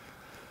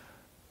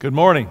Good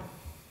morning,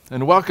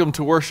 and welcome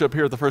to worship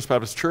here at the First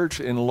Baptist Church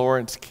in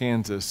Lawrence,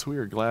 Kansas. We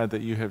are glad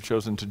that you have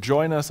chosen to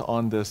join us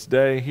on this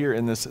day, here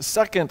in this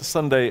second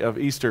Sunday of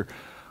Easter.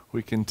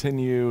 We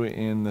continue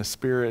in the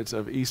spirit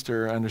of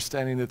Easter,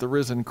 understanding that the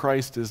risen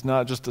Christ is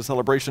not just a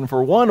celebration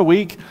for 1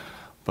 week,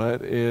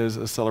 but is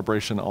a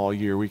celebration all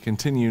year. We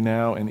continue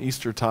now in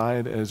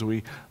Eastertide as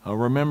we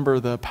remember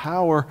the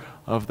power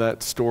of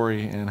that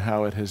story and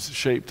how it has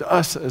shaped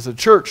us as a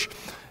church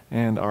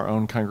and our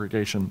own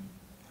congregation.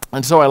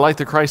 And so I light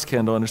the Christ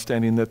candle,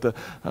 understanding that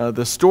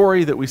the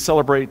story that we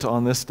celebrate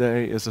on this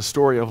day is a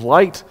story of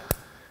light.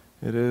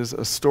 It is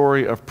a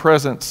story of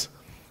presence.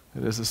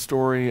 It is a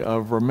story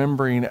of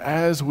remembering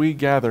as we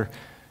gather.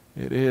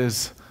 It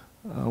is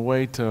a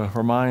way to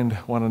remind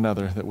one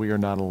another that we are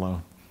not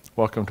alone.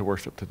 Welcome to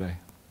worship today.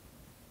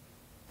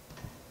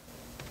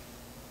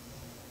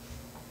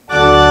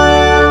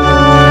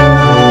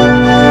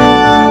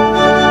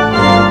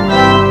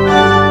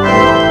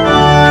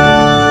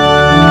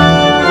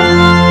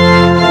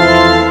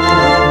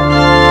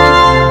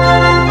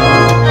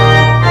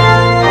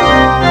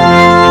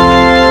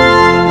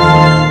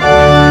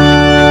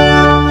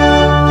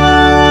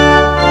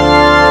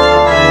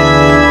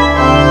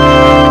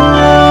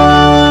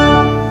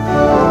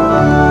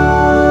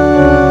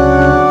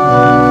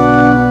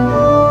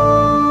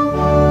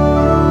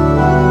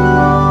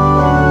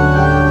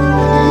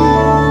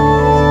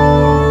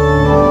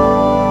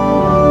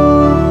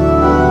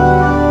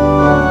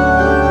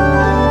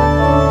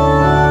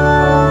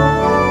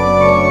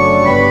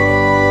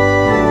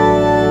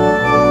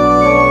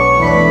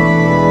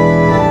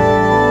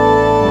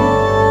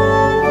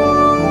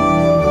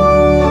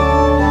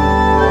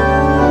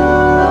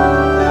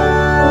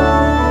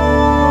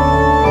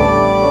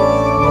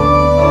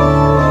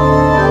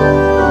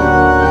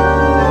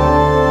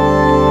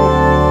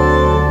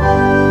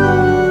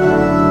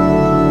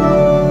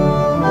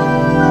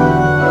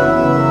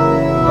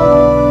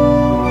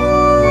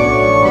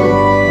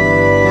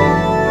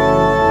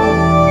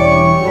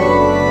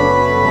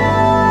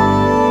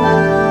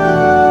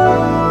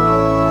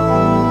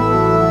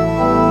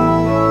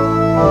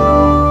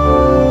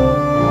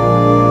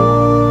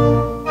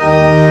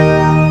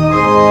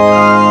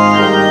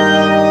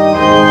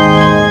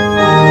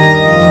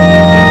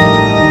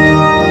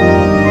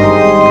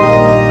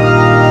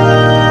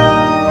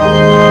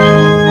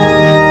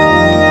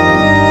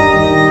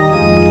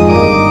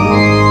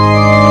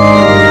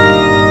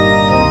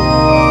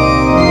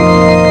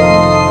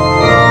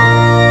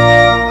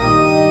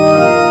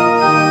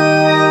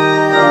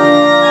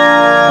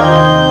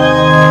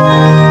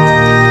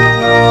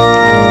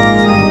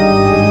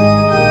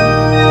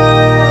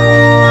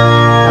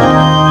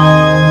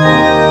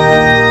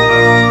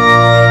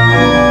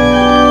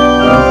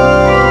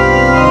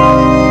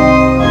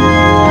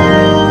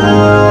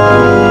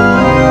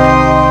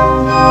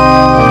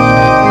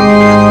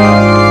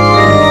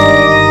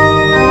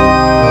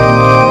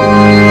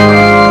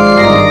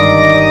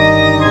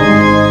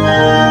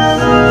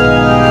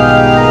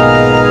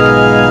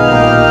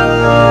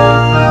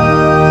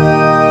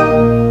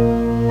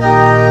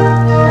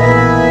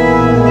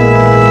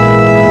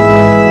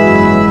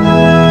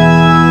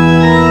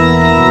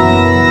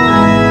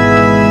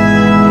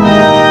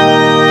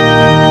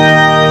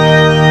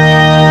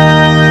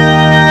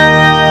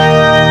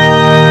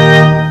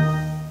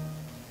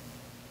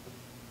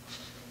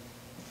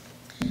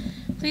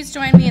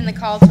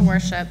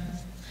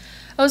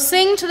 Oh,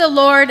 sing to the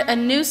Lord a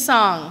new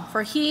song,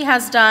 for he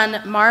has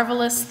done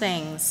marvelous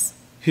things.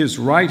 His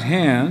right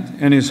hand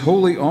and his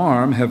holy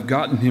arm have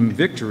gotten him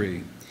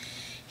victory.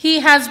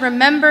 He has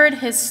remembered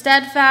his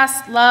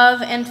steadfast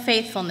love and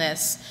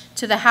faithfulness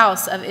to the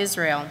house of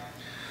Israel.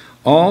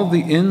 All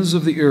the ends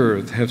of the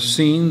earth have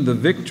seen the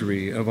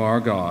victory of our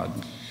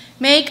God.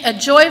 Make a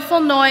joyful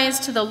noise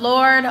to the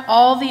Lord,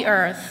 all the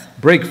earth.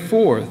 Break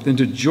forth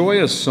into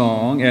joyous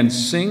song and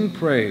sing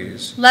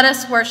praise. Let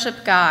us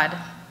worship God.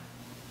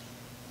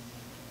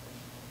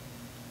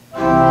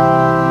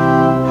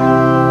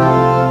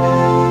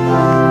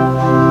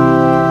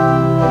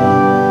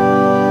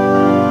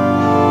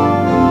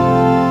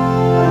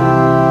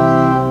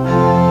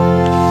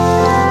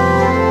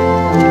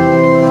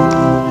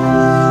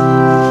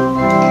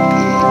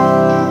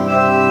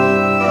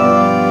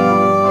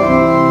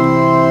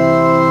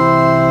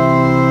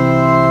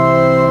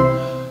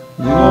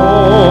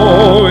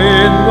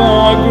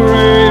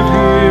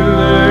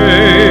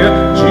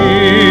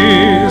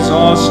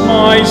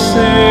 My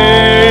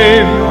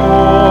Savior.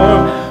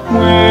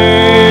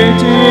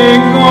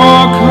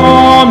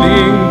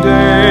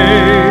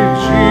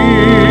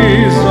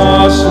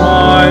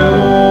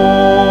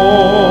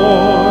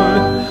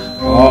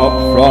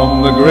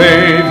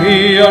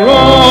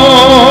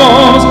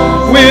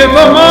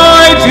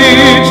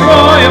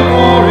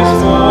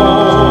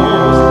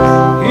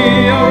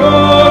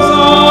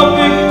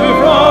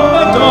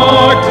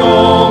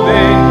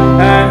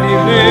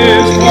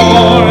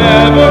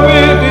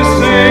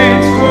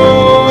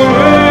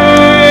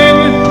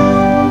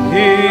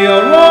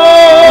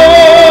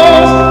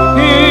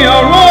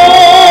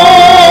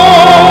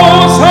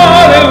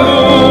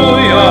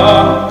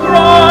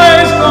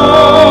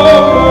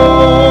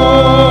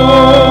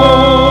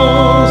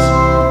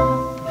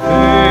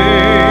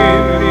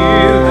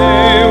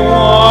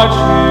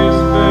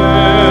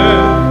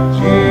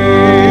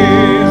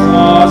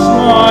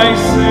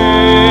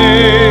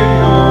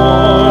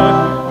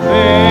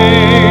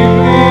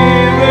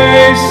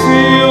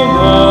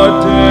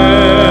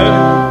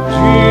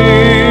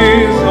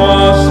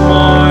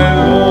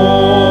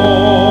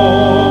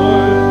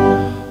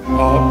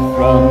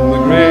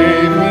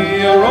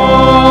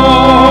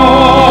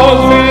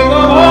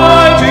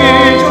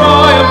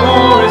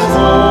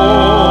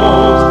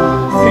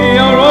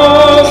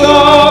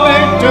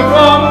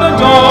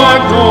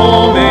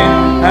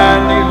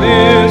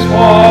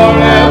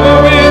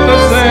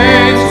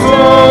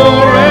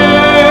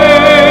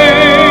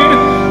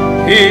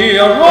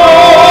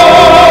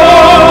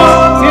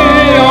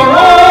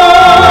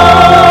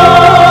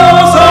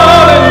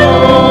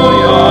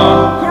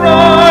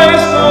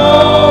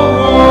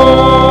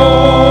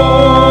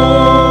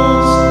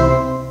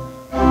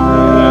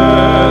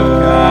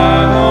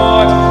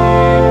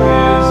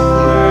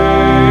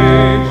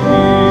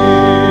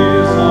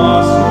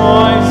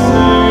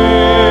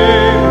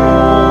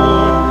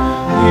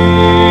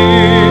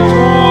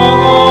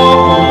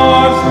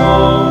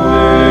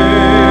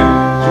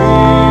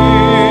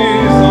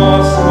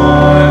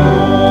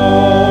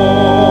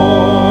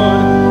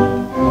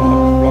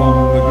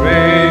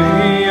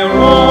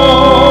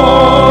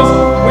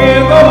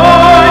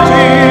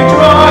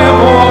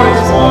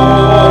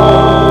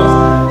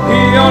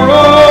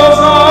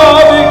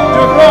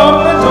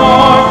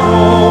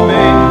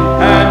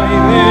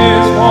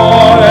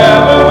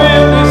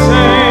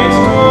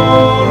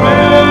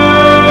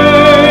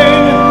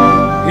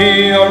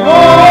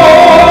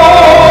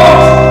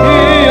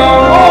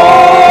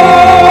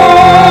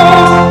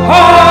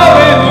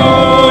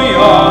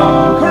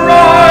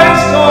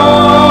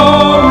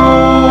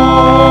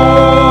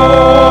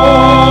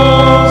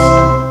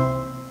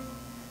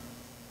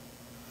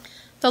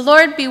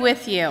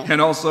 with you. And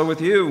also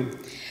with you.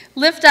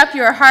 Lift up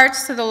your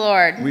hearts to the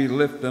Lord. We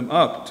lift them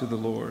up to the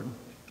Lord.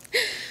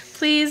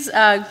 Please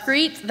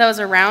greet those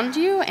around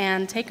you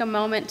and take a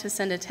moment to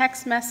send a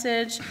text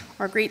message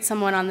or greet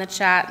someone on the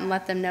chat and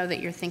let them know that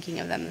you're thinking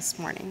of them this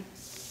morning.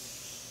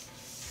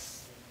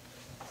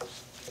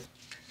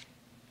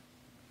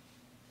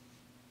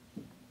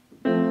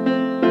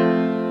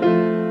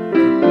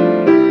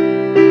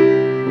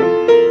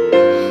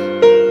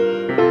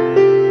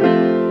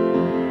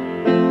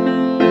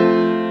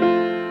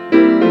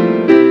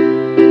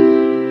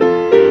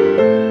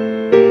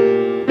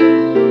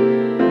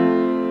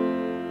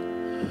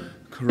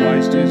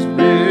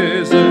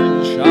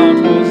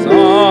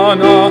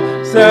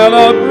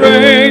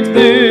 Celebrate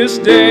this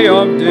day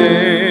of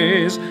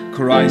days.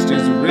 Christ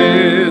is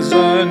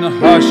risen,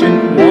 hush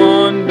in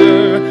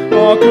wonder,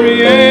 all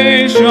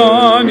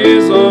creation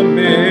is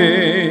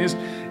amazed.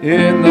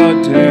 In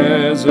the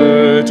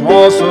desert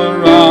all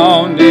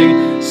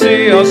surrounding,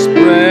 see a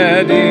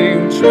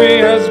spreading tree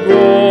has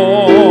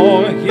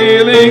grown,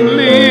 healing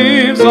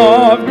leaves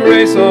of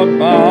grace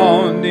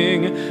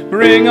abounding,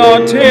 bring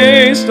a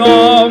taste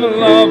of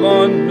love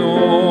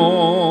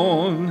unknown.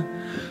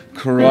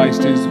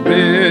 Christ is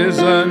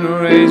risen,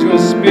 raise your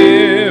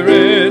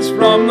spirits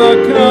from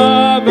the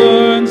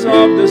caverns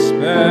of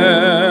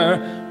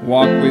despair.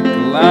 Walk with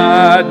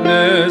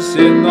gladness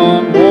in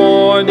the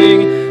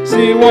morning,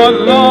 see what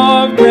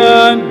love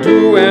can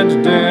do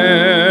and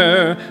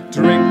dare.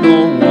 Drink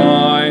the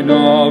wine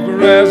of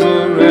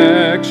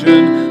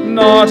resurrection,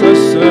 not a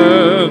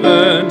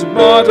servant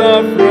but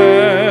a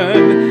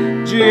friend.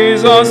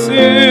 Jesus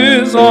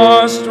is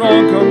our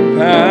strong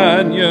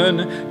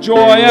companion,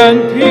 joy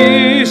and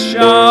peace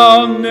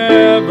shall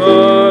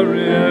never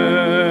end.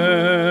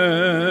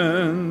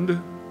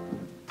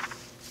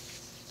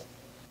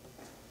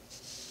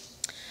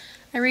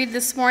 I read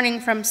this morning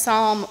from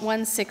Psalm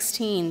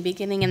 116,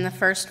 beginning in the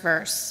first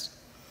verse.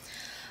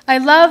 I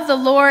love the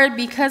Lord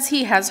because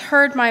he has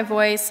heard my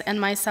voice and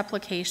my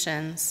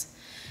supplications,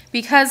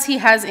 because he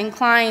has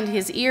inclined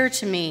his ear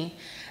to me.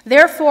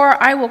 Therefore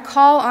I will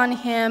call on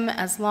him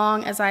as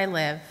long as I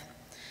live.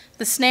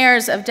 The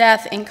snares of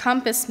death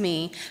encompassed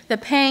me, the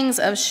pangs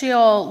of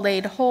Sheol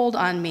laid hold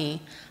on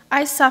me.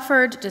 I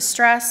suffered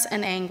distress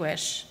and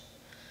anguish.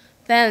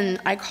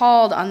 Then I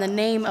called on the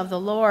name of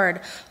the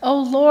Lord.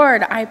 O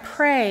Lord, I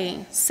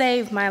pray,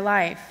 save my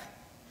life.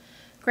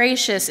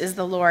 Gracious is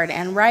the Lord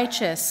and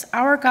righteous.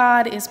 Our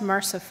God is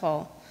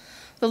merciful.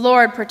 The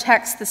Lord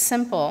protects the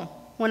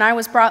simple. When I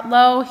was brought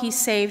low, he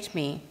saved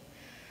me.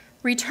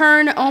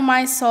 Return, O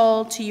my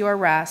soul, to your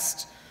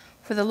rest,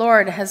 for the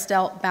Lord has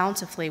dealt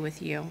bountifully with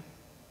you.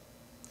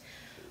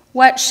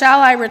 What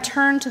shall I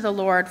return to the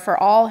Lord for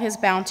all his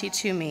bounty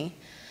to me?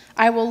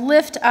 I will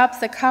lift up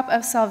the cup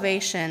of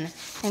salvation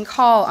and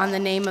call on the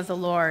name of the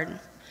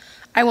Lord.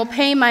 I will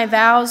pay my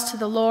vows to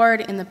the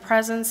Lord in the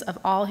presence of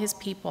all his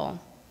people.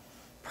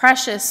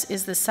 Precious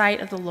is the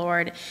sight of the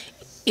Lord,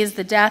 is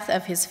the death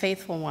of his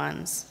faithful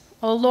ones.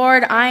 O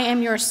Lord, I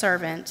am your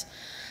servant.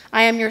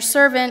 I am your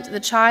servant,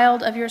 the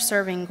child of your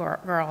serving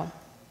girl.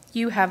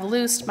 You have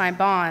loosed my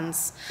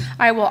bonds.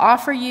 I will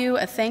offer you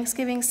a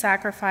thanksgiving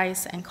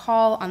sacrifice and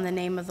call on the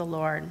name of the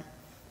Lord.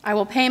 I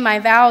will pay my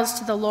vows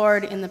to the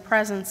Lord in the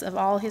presence of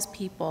all his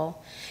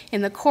people,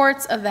 in the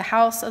courts of the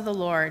house of the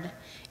Lord.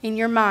 In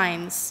your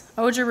minds,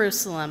 O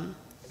Jerusalem,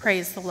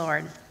 praise the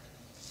Lord.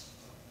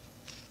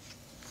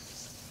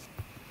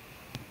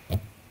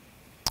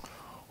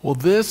 Well,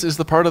 this is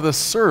the part of the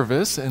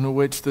service in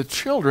which the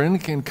children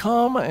can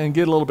come and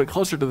get a little bit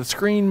closer to the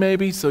screen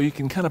maybe, so you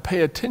can kind of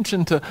pay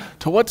attention to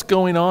what's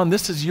going on.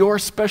 This is your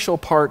special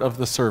part of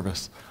the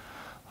service.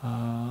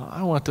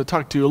 I want to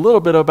talk to you a little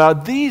bit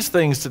about these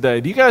things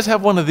today. Do you guys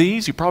have one of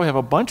these? You probably have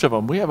a bunch of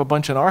them. We have a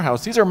bunch in our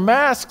house. These are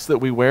masks that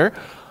we wear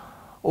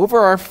over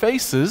our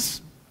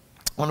faces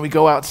when we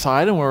go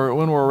outside and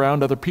when we're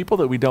around other people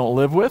that we don't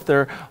live with.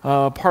 They're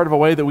part of a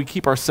way that we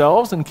keep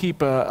ourselves and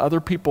keep other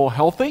people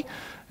healthy.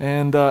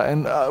 And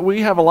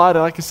we have a lot,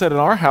 like I said, in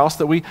our house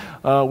that we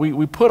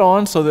put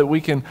on so that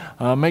we can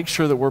make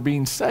sure that we're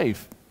being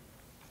safe.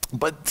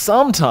 But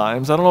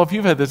sometimes, I don't know if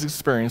you've had this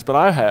experience, but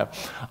I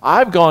have.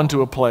 I've gone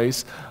to a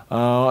place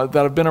that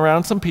I've been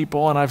around some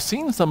people, and I've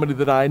seen somebody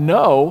that I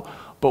know,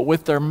 but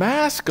with their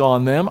mask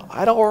on them,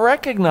 I don't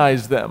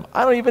recognize them.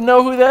 I don't even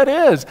know who that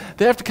is.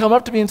 They have to come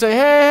up to me and say,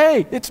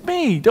 hey, it's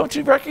me. Don't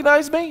you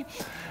recognize me?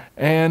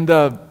 And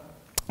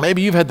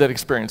maybe you've had that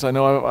experience. I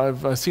know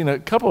I've seen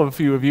a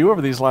few of you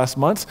over these last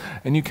months,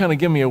 and you kind of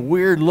give me a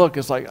weird look.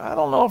 It's like, I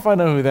don't know if I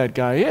know who that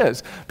guy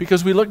is,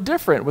 because we look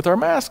different with our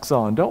masks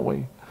on, don't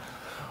we?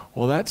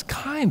 Well, that's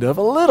kind of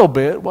a little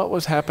bit what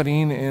was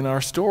happening in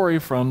our story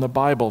from the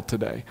Bible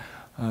today.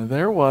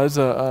 There was,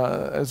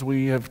 as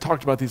we have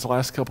talked about these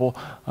last couple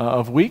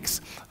of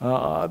weeks,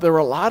 there were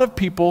a lot of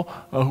people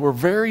who were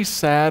very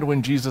sad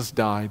when Jesus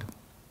died.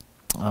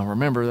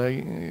 Remember,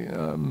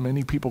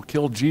 many people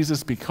killed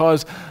Jesus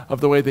because of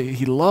the way that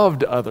he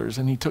loved others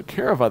and he took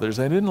care of others.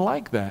 They didn't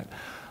like that.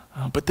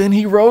 But then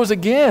he rose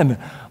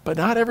again. But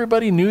not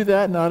everybody knew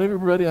that. Not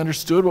everybody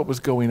understood what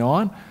was going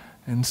on.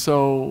 And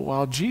so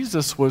while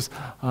Jesus was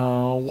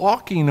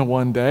walking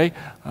one day,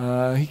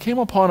 he came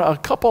upon a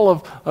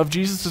couple of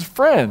Jesus'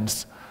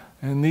 friends.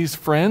 And these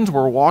friends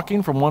were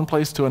walking from one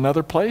place to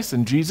another place,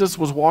 and Jesus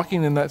was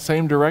walking in that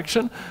same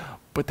direction,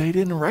 but they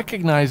didn't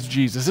recognize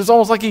Jesus. It's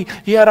almost like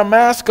he had a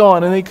mask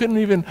on, and they couldn't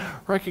even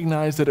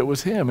recognize that it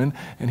was him.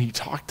 And he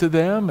talked to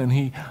them, and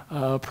he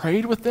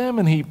prayed with them,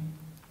 and he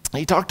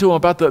talked to them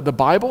about the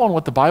Bible and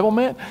what the Bible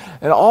meant.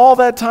 And all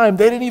that time,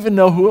 they didn't even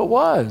know who it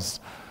was.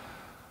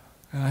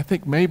 And I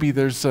think maybe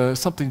there's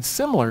something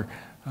similar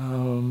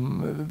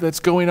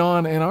that's going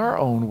on in our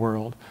own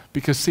world.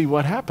 Because see,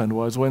 what happened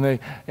was when they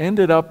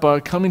ended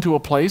up coming to a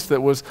place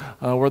that was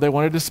where they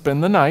wanted to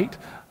spend the night,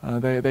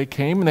 they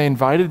came and they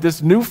invited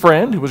this new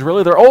friend, who was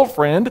really their old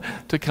friend,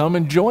 to come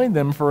and join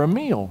them for a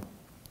meal.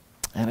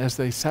 And as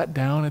they sat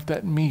down at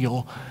that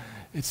meal,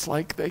 it's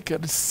like they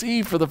could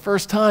see for the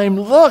first time,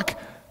 look,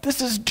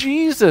 this is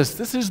Jesus.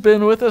 This has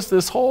been with us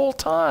this whole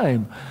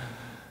time.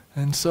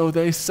 And so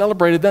they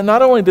celebrated that.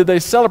 Not only did they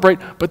celebrate,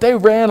 but they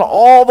ran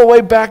all the way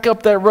back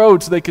up that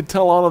road so they could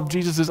tell all of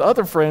Jesus'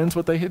 other friends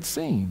what they had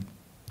seen.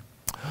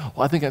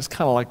 Well, I think that's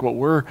kind of like what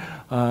we're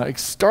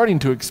starting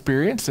to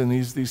experience in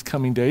these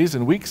coming days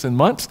and weeks and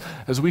months.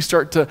 As we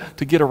start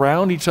to get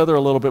around each other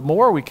a little bit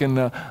more, we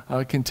can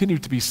continue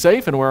to be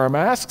safe and wear our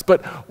masks,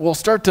 but we'll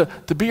start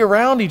to be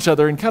around each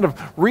other and kind of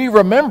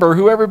remember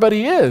who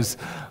everybody is.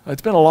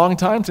 It's been a long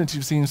time since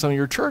you've seen some of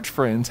your church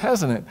friends,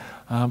 hasn't it?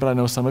 But I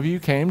know some of you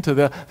came to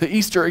the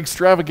Easter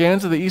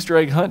extravaganza, the Easter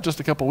egg hunt just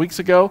a couple weeks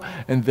ago,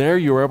 and there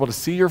you were able to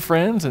see your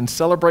friends and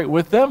celebrate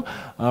with them.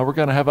 We're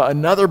going to have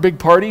another big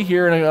party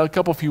here in a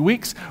few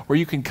weeks where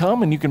you can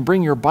come and you can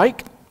bring your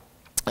bike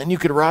and you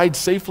could ride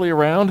safely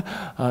around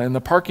in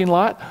the parking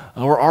lot.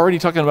 We're already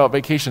talking about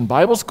Vacation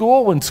Bible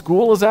School when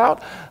school is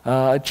out,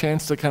 a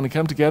chance to kind of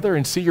come together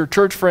and see your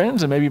church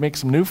friends and maybe make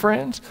some new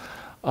friends.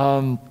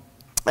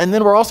 And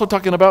then we're also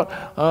talking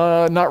about,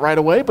 not right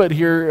away, but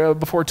here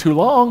before too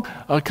long,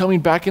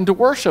 coming back into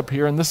worship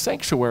here in the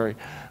sanctuary.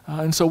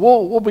 And so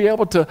we'll be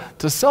able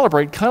to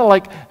celebrate, kind of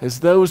like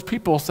as those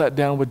people sat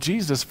down with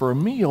Jesus for a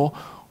meal,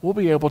 we'll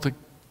be able to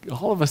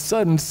all of a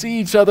sudden see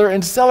each other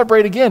and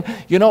celebrate again.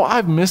 You know,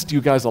 I've missed you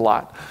guys a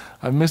lot.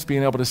 I've missed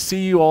being able to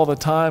see you all the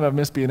time. I've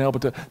missed being able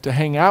to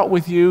hang out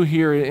with you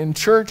here in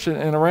church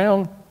and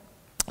around.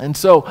 And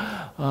so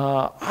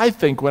I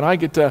think when I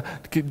get to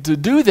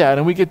do that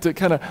and we get to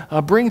kind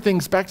of bring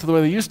things back to the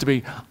way they used to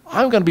be,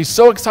 I'm going to be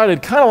so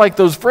excited, kind of like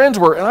those friends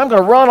were, and I'm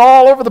going to run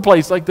all over the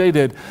place like they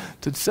did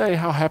to say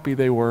how happy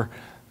they were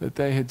that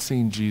they had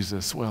seen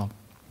Jesus. Well,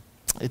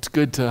 it's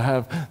good to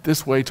have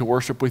this way to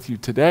worship with you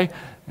today,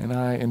 and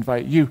I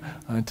invite you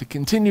to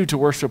continue to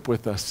worship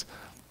with us.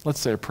 Let's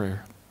say a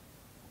prayer.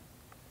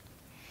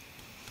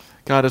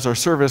 God, as our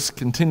service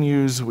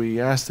continues,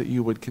 we ask that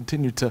you would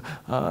continue to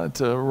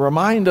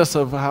remind us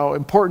of how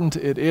important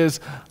it is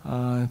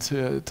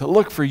to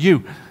look for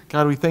you.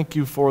 God, we thank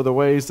you for the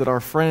ways that our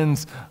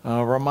friends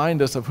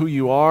remind us of who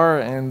you are,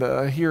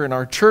 and here in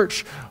our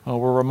church,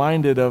 we're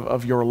reminded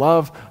of your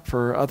love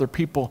for other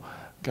people.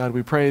 God,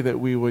 we pray that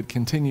we would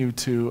continue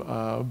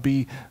to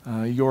be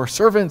your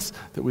servants,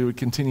 that we would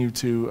continue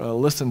to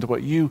listen to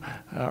what you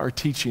are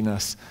teaching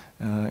us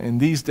in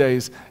these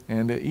days,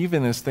 and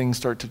even as things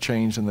start to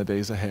change in the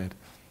days ahead.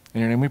 In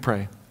your name we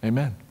pray.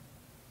 Amen.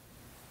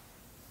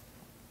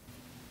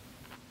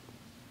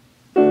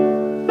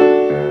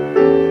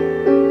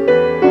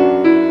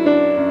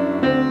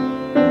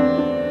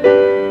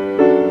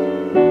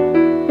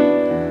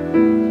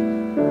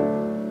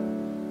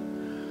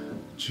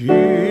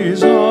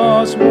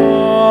 Jesus,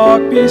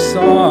 walk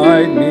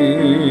beside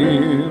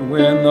me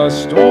when the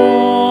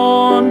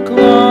storm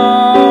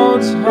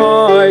clouds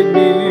hide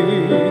me.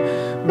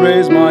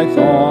 Raise my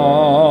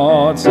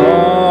thoughts above.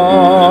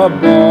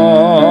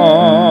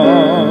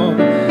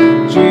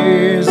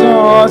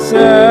 Jesus,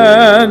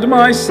 end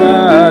my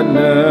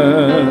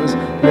sadness.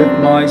 Lift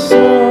my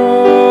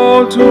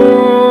soul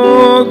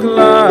to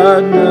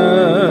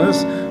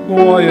gladness,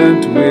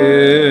 buoyant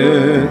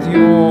with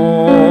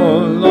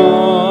your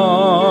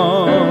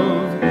love.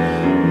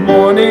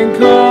 Morning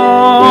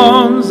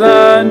comes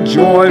and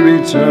joy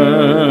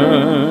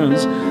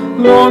returns.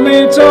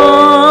 Lonely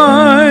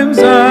times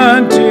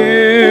and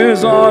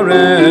tears are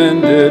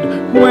ended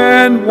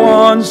when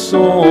one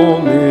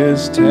soul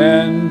is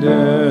tended.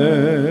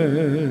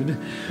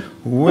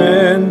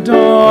 When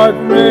dark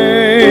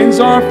rains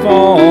are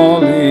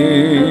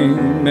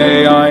falling,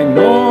 may I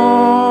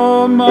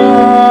know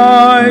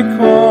my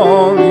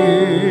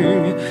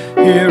calling,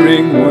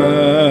 hearing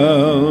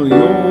well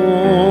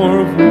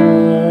your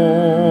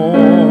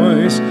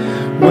voice.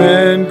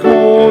 When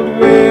cold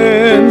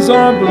winds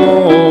are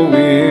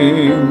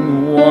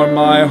blowing, warm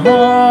my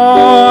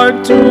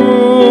heart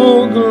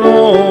to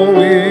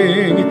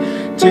glowing,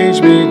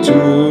 teach me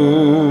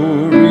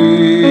to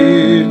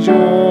rejoice.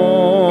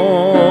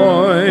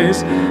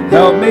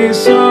 Help me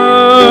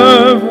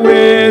serve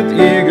with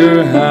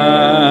eager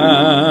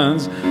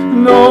hands,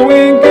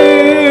 knowing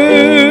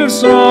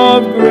gifts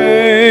of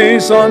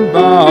grace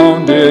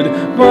unbounded,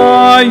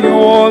 by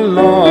your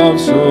love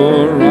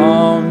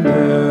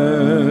surrounded.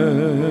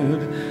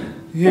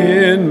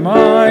 In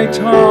my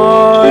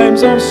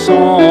times of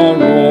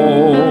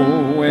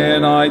sorrow,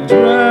 when I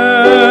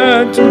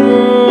dread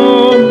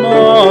tomorrow,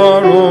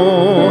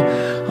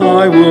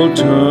 I will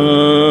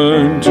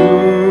turn to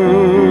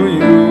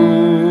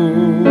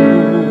you.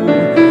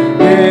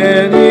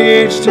 In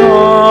each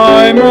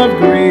time of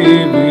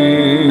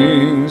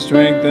grieving,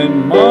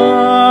 strengthen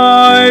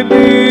my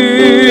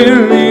believing,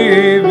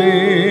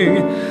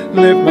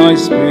 lift my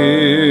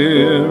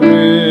spirit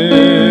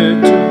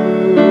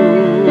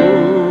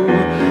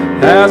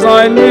as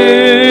I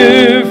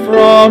live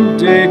from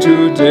day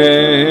to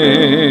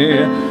day,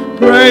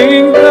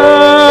 praying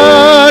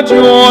that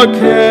your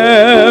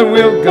care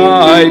will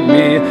guide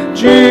me.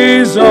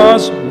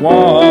 Jesus,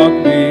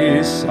 walk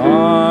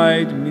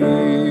beside me.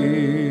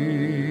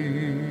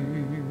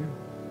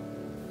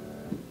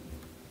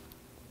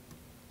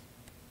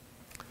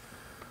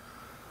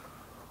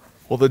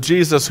 Well, the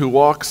Jesus who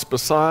walks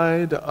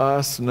beside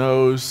us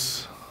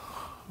knows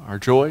our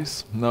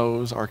joys,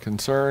 knows our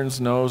concerns,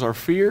 knows our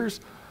fears,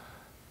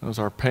 knows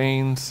our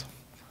pains,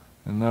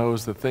 and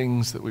knows the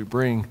things that we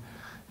bring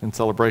in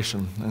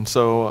celebration. And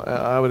so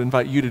I would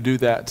invite you to do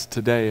that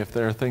today. If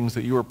there are things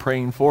that you are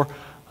praying for,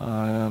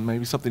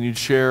 maybe something you'd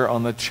share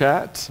on the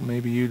chat,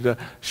 maybe you'd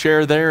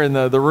share there in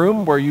the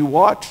room where you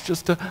watch,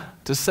 just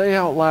to say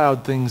out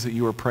loud things that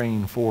you are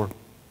praying for.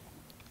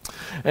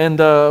 And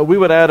we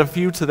would add a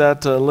few to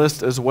that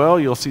list as well.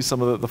 You'll see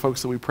some of the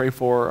folks that we pray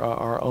for,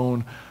 our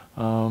own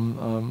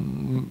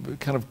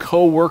kind of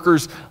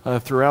co-workers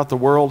throughout the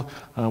world.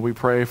 We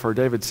pray for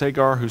David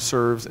Sagar, who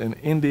serves in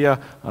India,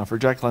 for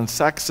Jacqueline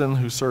Saxon,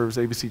 who serves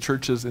ABC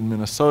Churches in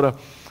Minnesota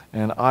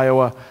and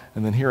Iowa,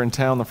 and then here in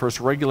town, the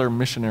First Regular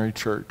Missionary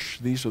Church.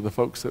 These are the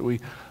folks that we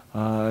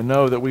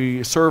know that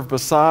we serve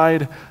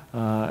beside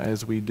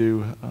as we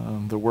do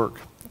the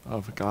work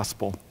of the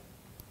gospel.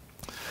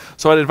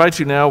 So I'd invite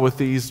you now, with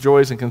these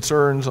joys and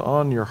concerns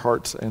on your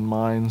hearts and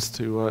minds,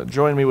 to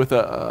join me with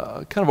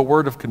a kind of a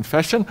word of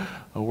confession,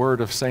 a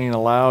word of saying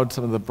aloud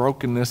some of the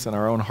brokenness in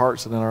our own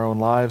hearts and in our own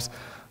lives.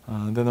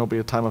 Then there'll be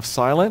a time of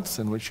silence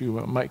in which you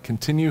might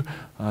continue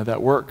that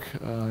work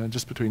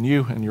just between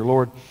you and your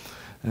Lord.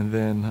 And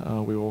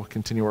then we will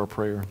continue our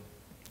prayer.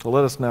 So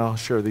let us now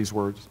share these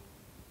words.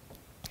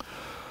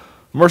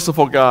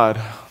 Merciful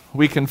God,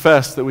 we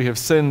confess that we have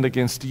sinned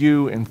against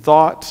you in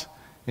thought,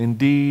 in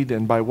deed,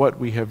 and by what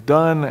we have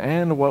done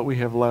and what we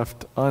have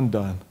left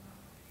undone.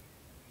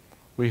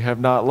 We have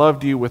not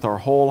loved you with our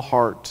whole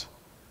heart.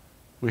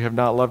 We have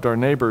not loved our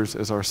neighbors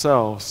as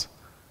ourselves.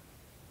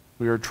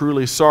 We are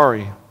truly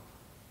sorry,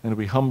 and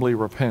we humbly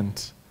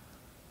repent.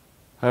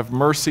 Have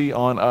mercy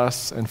on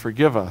us and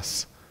forgive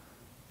us,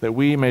 that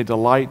we may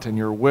delight in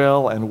your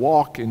will and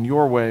walk in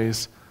your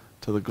ways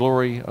to the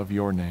glory of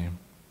your name.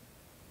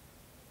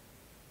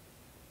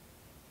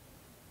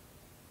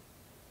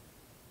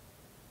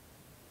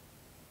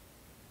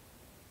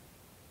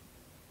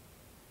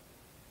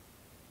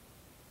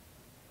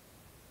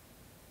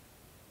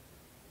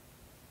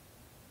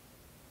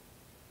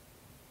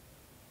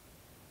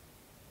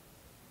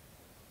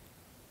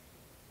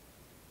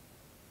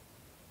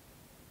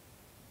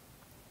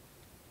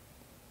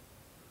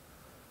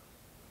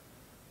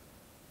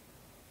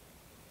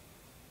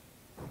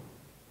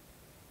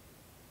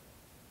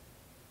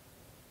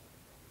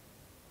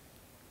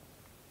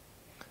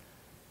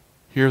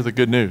 Hear the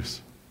good news.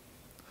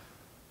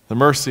 The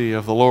mercy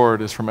of the Lord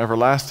is from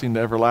everlasting to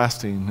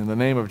everlasting. In the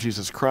name of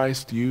Jesus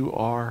Christ, you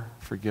are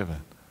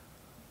forgiven.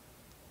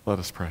 Let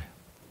us pray.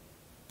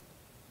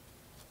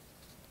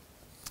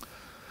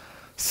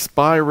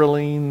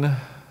 Spiraling,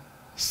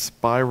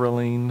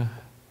 spiraling,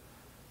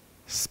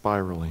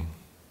 spiraling.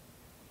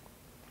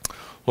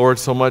 Lord,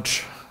 so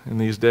much in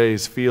these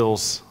days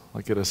feels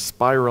like it is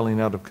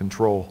spiraling out of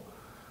control.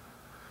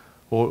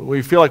 Well,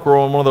 we feel like we're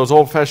on one of those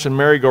old-fashioned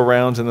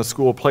merry-go-rounds in the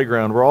school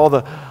playground where all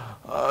the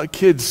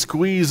kids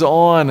squeeze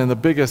on and the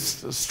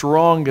biggest,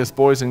 strongest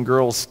boys and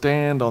girls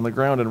stand on the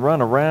ground and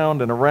run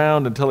around and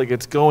around until it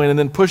gets going, and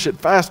then push it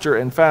faster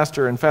and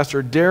faster and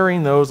faster,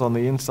 daring those on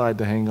the inside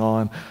to hang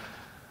on.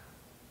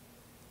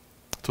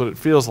 That's what it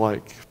feels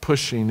like,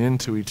 pushing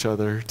into each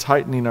other,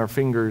 tightening our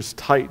fingers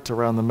tight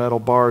around the metal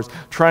bars,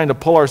 trying to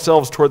pull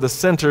ourselves toward the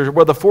center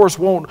where the force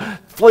won't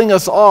fling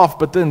us off,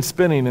 but then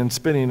spinning and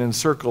spinning in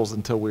circles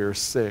until we are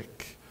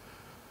sick.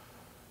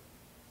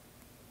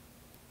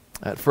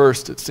 At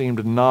first, it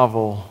seemed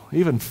novel,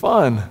 even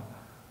fun.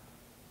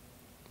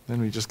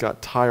 Then we just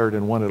got tired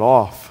and wanted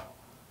off.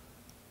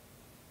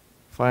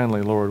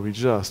 Finally, Lord, we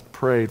just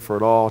prayed for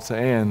it all to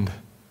end,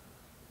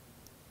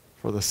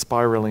 for the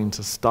spiraling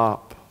to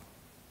stop.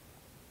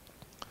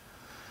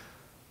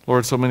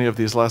 Lord, so many of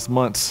these last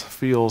months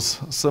feels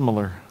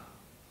similar.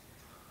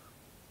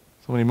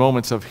 So many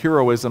moments of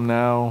heroism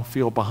now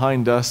feel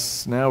behind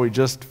us. Now we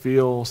just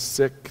feel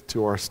sick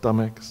to our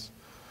stomachs.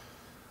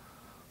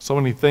 So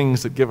many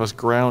things that give us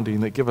grounding,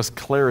 that give us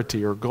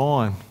clarity are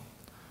gone.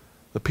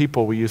 The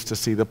people we used to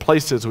see, the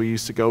places we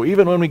used to go.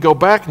 Even when we go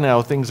back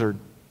now, things are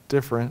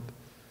different.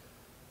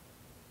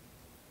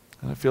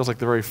 And it feels like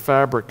the very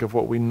fabric of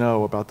what we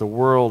know about the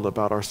world,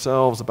 about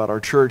ourselves, about our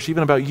church,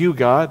 even about you,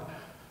 God,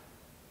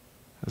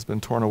 has been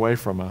torn away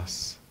from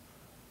us.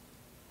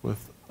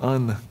 With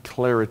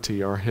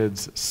unclarity, our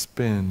heads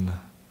spin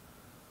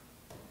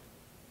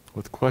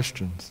with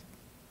questions.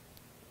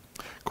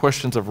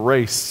 Questions of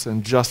race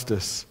and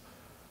justice,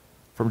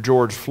 from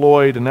George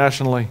Floyd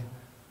nationally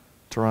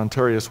to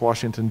Rontarius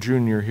Washington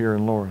Jr. here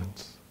in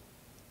Lawrence.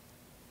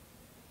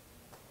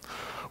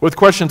 With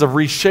questions of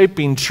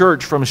reshaping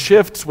church, from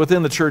shifts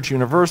within the church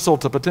universal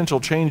to potential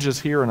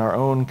changes here in our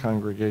own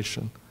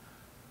congregation.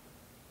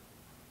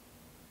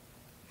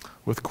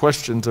 With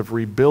questions of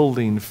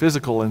rebuilding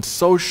physical and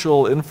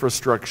social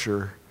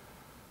infrastructure,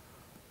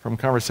 from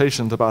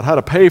conversations about how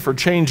to pay for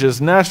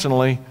changes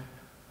nationally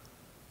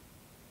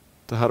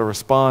to how to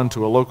respond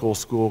to a local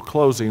school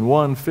closing,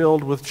 one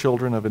filled with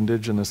children of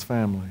indigenous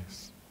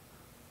families.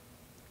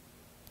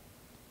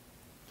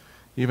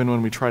 Even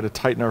when we try to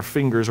tighten our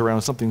fingers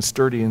around something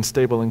sturdy and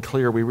stable and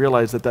clear, we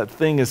realize that that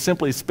thing is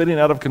simply spinning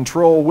out of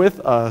control with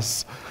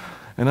us,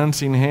 and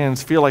unseen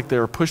hands feel like they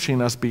are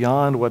pushing us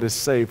beyond what is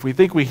safe. We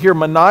think we hear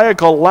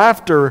maniacal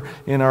laughter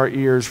in our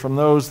ears from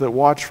those that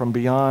watch from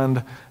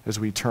beyond as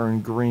we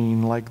turn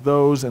green. Like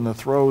those in the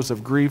throes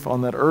of grief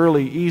on that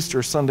early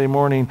Easter Sunday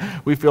morning,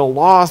 we feel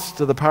lost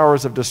to the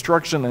powers of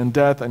destruction and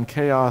death and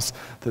chaos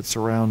that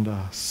surround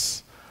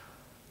us.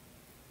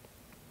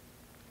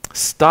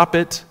 Stop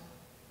it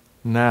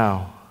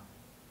now,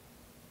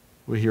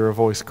 we hear a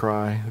voice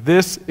cry.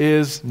 This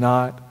is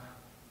not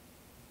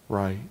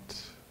right.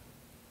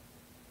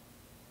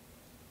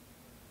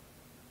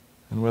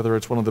 And whether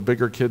it's one of the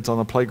bigger kids on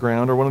the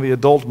playground or one of the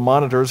adult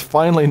monitors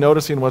finally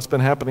noticing what's been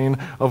happening,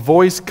 a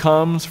voice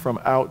comes from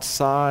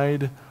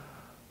outside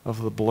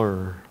of the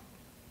blur.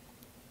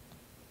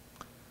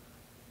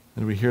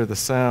 And we hear the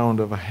sound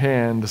of a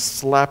hand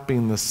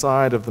slapping the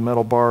side of the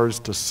metal bars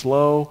to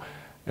slow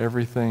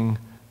everything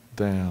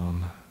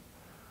down.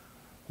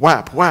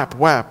 Whap, whap,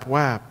 whap,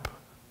 whap,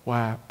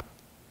 whap,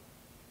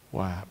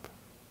 whap.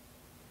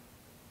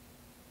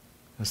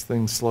 As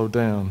things slow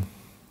down,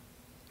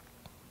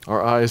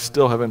 our eyes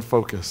still haven't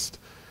focused.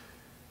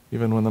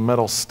 Even when the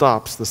metal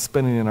stops, the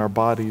spinning in our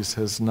bodies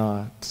has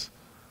not.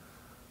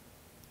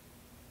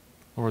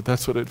 Lord,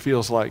 that's what it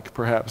feels like,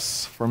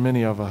 perhaps, for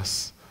many of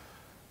us.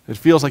 It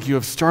feels like you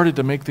have started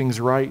to make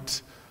things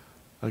right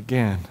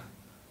again.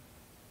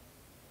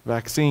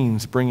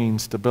 Vaccines bringing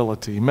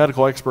stability,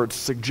 medical experts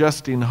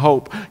suggesting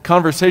hope,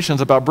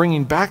 conversations about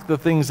bringing back the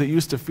things that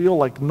used to feel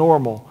like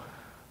normal.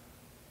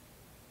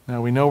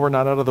 Now, we know we're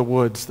not out of the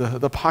woods.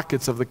 The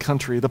pockets of the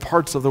country, the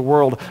parts of the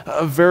world,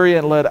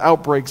 variant-led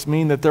outbreaks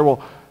mean that there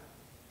will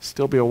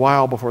still be a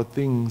while before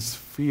things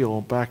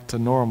feel back to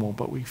normal.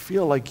 But we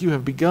feel like you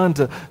have begun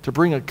to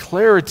bring a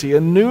clarity,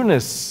 a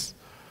newness.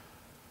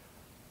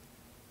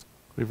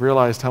 We've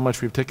realized how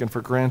much we've taken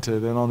for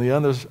granted, and on the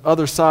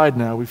other side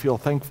now, we feel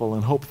thankful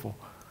and hopeful.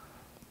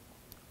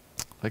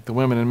 Like the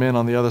women and men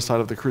on the other side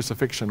of the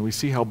crucifixion, we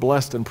see how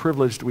blessed and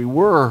privileged we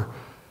were,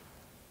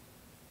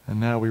 and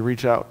now we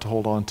reach out to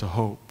hold on to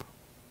hope.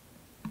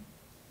 It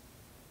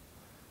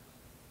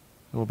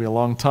will be a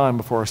long time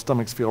before our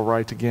stomachs feel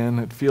right again.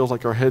 It feels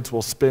like our heads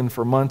will spin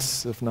for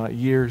months, if not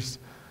years.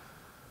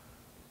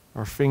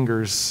 Our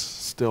fingers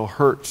still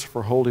hurt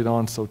for holding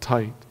on so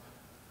tight.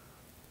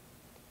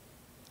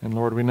 And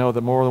Lord, we know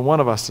that more than one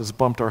of us has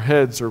bumped our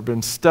heads or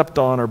been stepped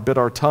on or bit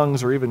our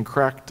tongues or even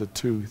cracked a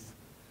tooth.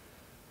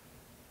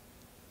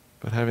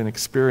 But having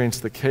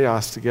experienced the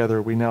chaos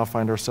together, we now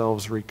find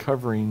ourselves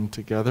recovering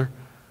together.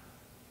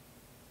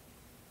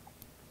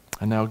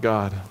 And now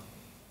God,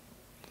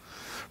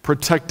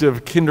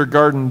 protective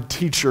kindergarten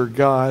teacher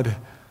God,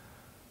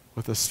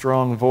 with a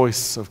strong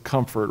voice of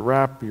comfort,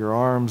 wrap your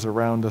arms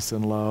around us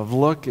in love.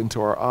 Look into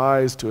our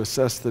eyes to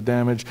assess the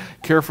damage.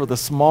 Care for the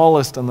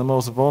smallest and the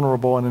most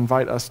vulnerable and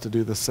invite us to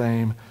do the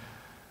same.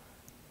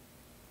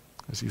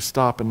 As you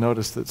stop and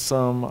notice that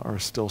some are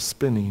still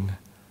spinning,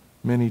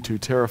 many too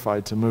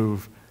terrified to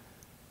move,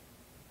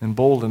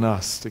 embolden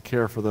us to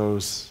care for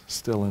those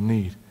still in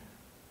need.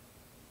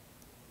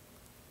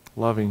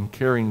 Loving,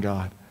 caring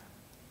God,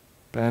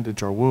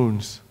 bandage our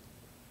wounds.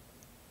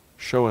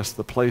 Show us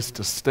the place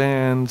to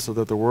stand so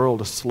that the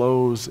world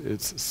slows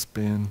its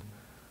spin.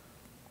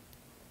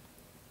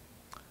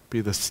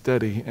 Be the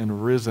steady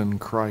and risen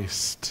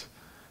Christ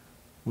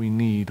we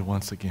need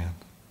once again.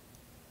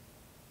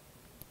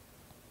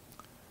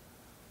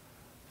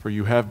 For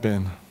you have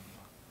been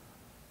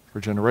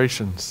for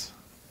generations,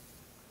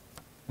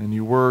 and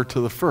you were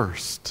to the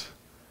first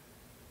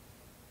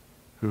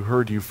who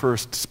heard you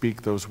first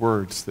speak those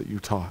words that you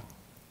taught.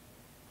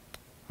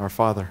 Our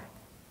Father,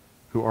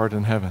 who art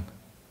in heaven,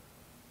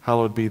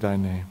 hallowed be thy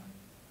name.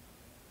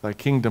 Thy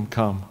kingdom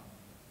come,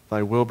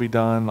 thy will be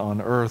done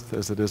on earth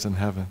as it is in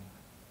heaven.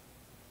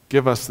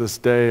 Give us this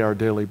day our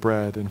daily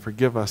bread, and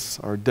forgive us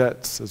our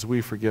debts as we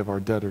forgive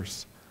our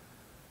debtors.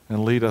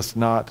 And lead us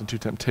not into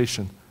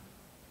temptation,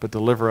 but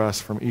deliver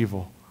us from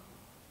evil.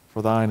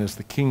 For thine is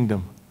the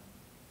kingdom,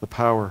 the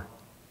power,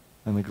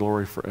 and the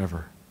glory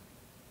forever.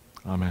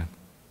 Amen.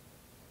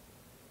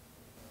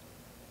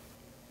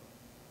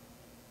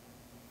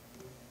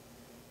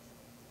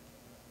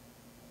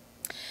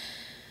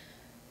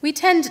 We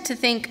tend to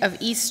think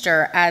of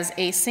Easter as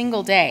a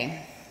single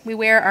day. We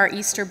wear our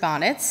Easter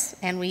bonnets,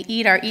 and we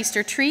eat our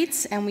Easter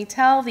treats, and we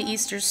tell the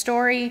Easter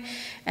story,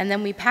 and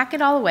then we pack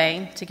it all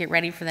away to get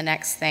ready for the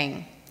next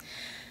thing.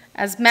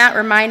 As Matt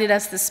reminded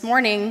us this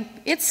morning,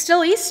 it's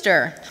still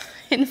Easter.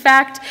 In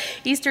fact,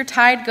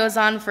 Eastertide goes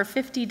on for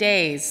 50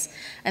 days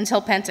until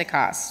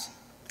Pentecost.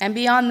 And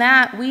beyond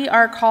that, we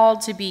are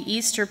called to be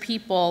Easter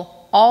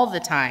people all the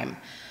time,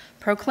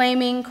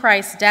 proclaiming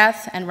Christ's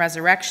death and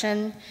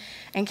resurrection,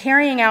 and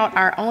carrying out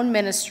our own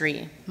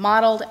ministry,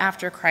 modeled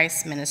after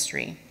Christ's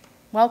ministry,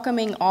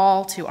 welcoming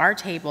all to our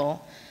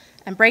table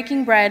and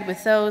breaking bread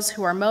with those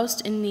who are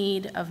most in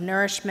need of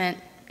nourishment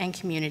and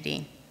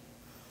community.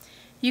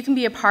 You can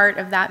be a part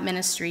of that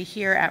ministry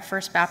here at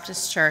First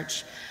Baptist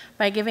Church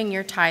by giving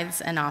your tithes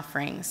and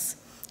offerings.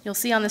 You'll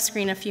see on the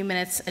screen a few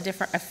minutes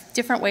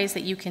different ways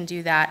that you can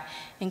do that,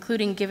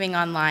 including giving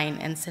online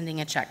and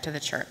sending a check to the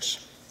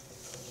church.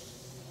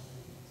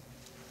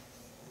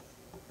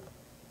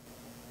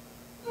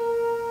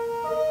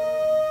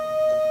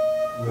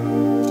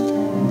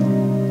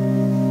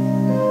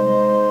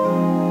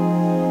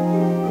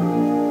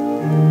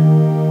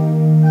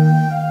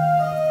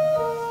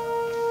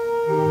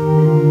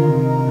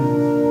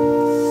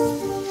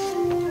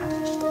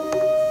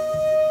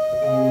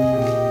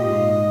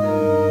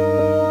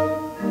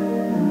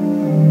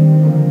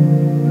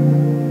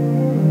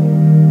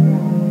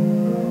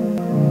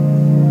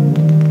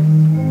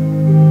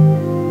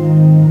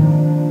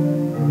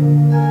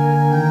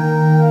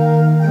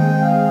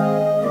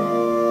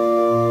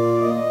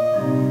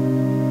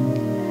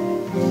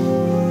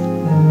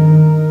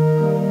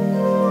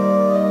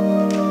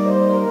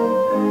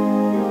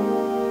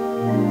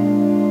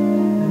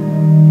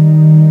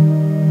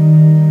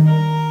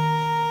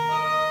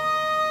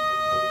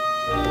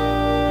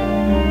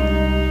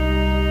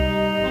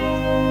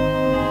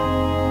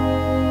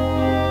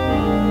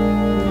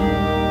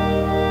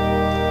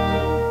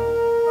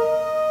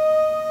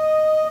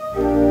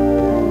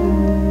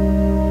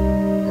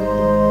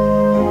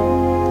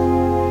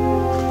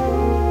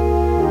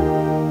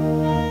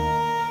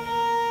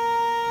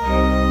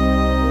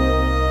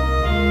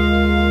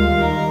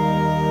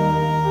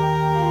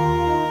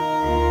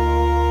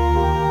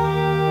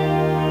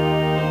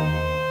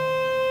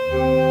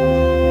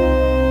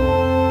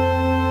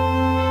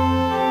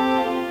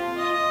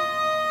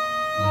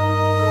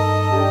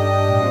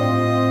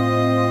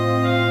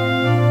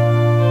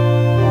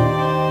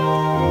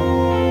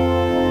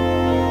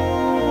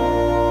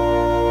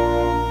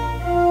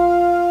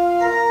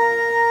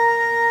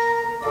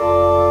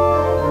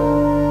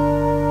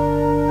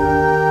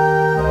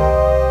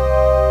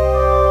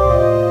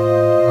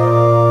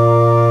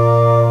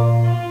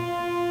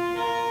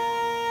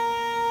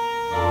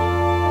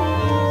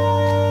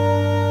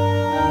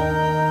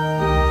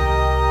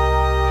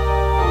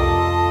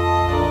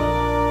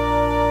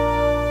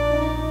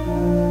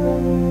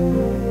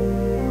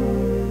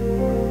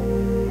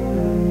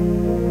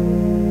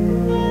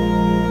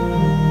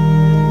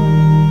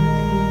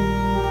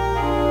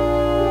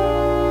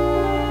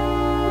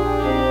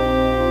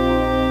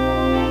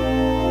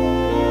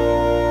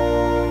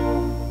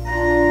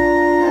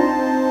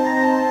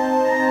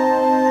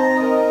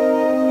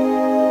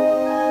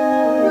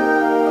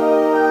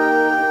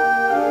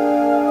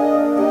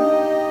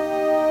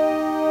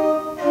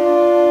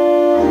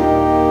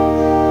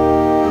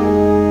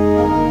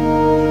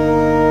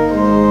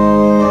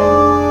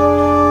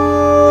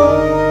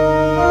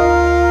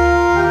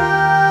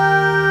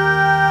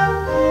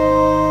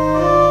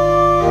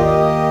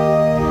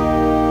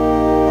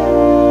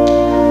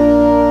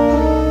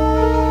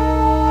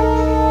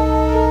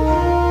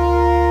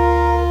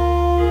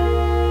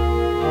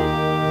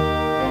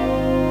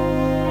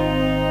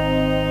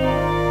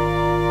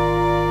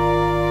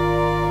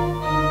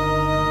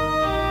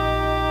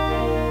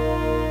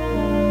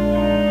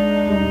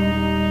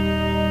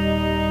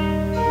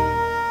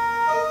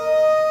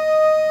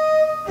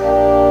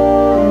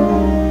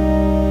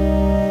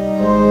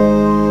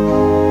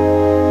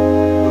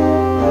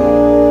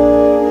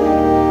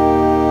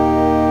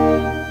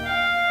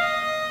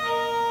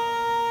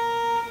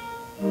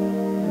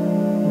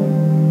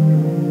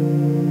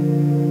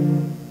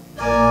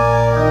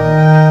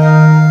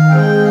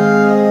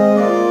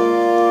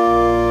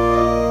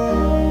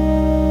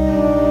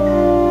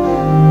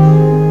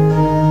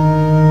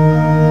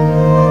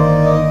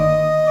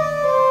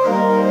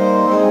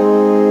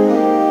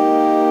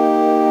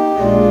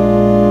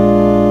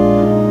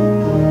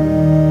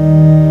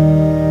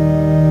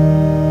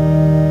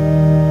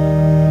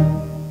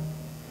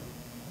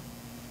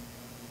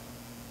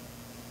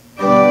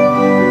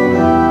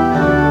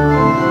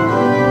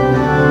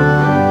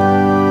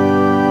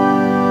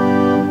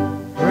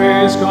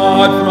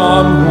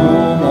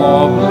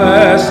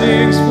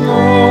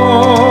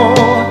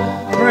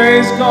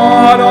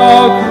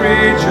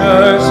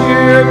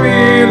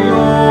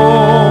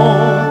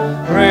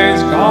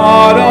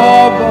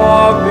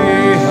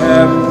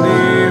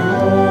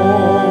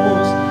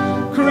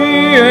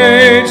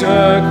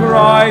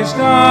 Christ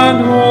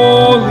and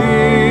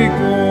Holy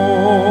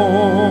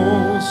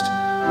Ghost.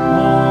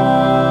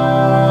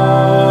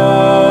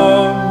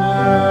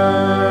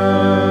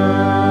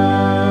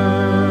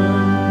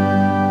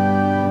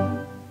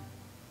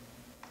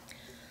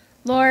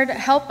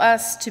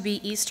 us to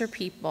be Easter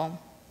people.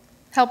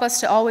 Help us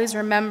to always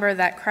remember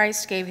that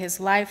Christ gave his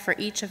life for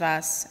each of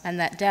us and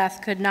that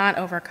death could not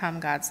overcome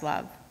God's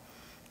love.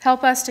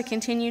 Help us to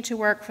continue to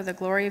work for the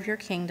glory of your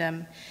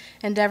kingdom,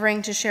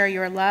 endeavoring to share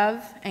your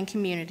love and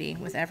community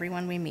with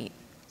everyone we meet.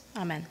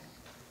 Amen.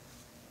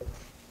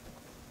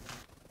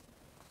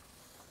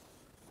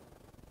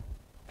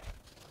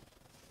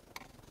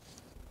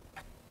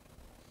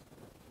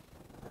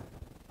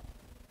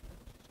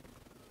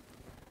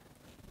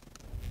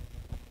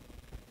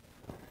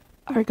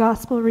 Our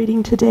gospel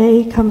reading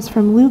today comes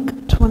from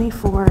Luke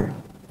 24,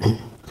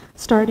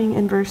 starting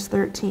in verse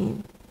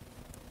 13.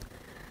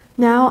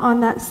 Now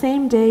on that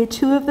same day,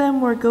 2 of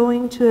them were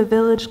going to a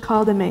village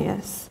called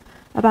Emmaus,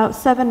 about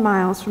 7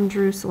 miles from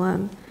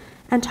Jerusalem,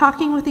 and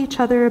talking with each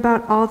other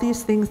about all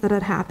these things that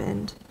had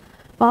happened.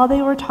 While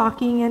they were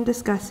talking and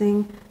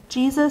discussing,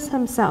 Jesus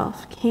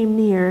himself came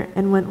near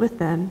and went with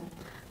them,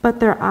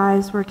 but their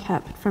eyes were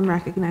kept from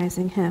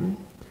recognizing him.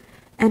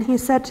 And he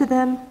said to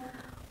them,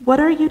 "What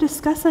are you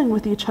discussing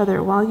with each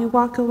other while you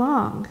walk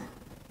along?"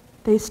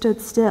 They stood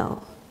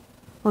still,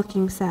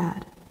 looking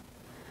sad.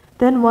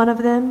 Then one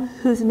of them,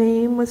 whose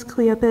name was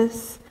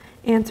Cleopas,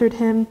 answered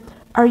him,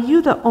 "Are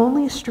you the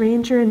only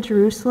stranger in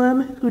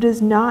Jerusalem who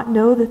does not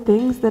know the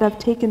things that have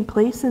taken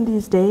place in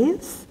these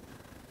days?"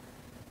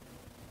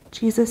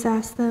 Jesus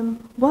asked them,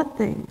 "What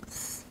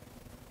things?"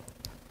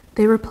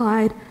 They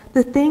replied,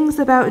 "The things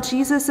about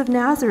Jesus of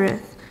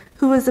Nazareth,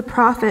 who was a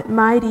prophet,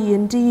 mighty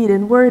in deed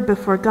and word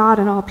before God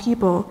and all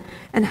people,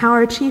 and how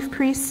our chief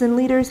priests and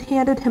leaders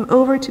handed him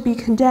over to be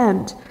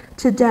condemned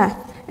to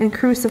death and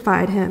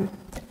crucified him.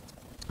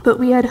 But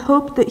we had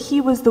hoped that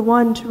he was the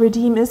one to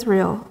redeem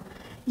Israel.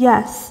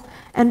 Yes,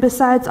 and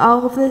besides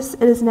all of this,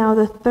 it is now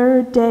the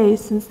 3rd day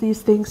since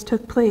these things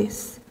took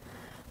place.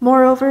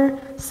 Moreover,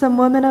 some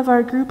women of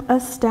our group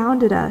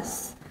astounded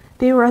us.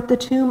 They were at the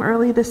tomb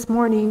early this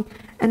morning,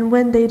 and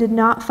when they did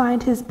not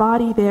find his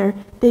body there,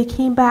 they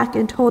came back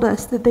and told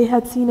us that they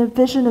had seen a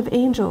vision of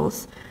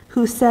angels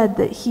who said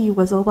that he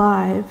was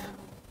alive.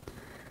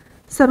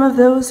 Some of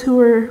those who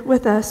were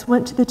with us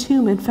went to the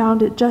tomb and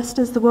found it just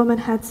as the woman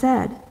had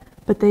said,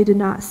 but they did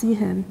not see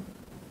him."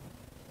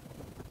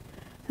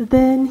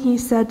 Then he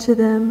said to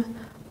them,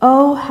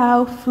 "Oh,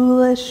 how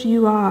foolish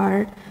you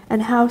are,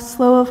 and how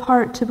slow of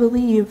heart to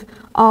believe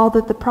all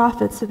that the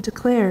prophets have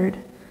declared.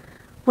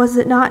 Was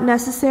it not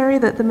necessary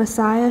that the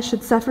Messiah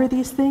should suffer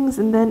these things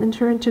and then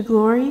enter into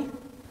glory?"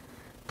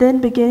 Then,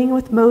 beginning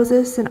with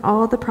Moses and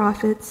all the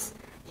prophets,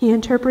 he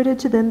interpreted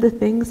to them the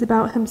things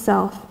about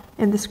himself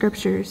in the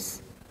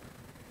scriptures.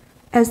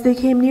 As they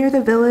came near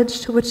the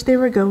village to which they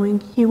were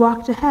going, he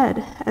walked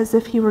ahead as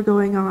if he were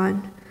going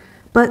on.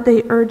 But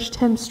they urged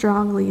him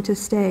strongly to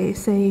stay,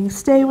 saying,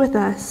 "Stay with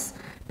us,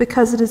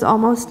 because it is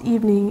almost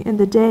evening and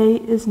the day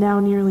is now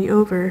nearly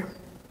over."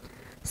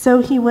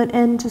 So he went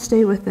in to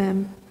stay with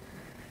them.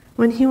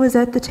 When he was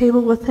at the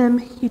table with them,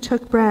 he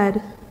took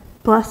bread,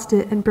 blessed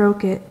it, and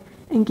broke it,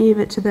 and gave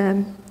it to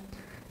them.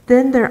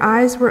 Then their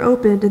eyes were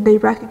opened, and they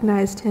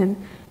recognized him,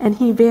 and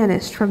he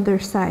vanished from their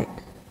sight.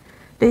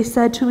 They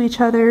said to each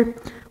other,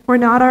 "Were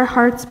not our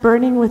hearts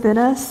burning within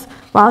us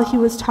while he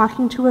was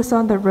talking to us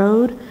on the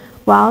road,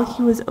 while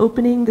he was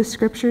opening the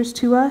scriptures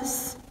to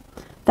us?"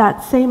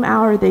 That same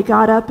hour they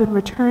got up and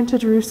returned to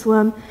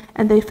Jerusalem,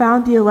 and they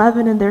found the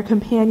 11 and their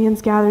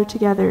companions gathered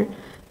together.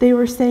 They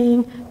were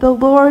saying, "The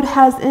Lord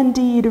has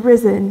indeed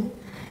risen,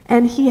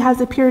 and he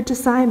has appeared to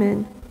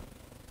Simon."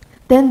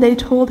 Then they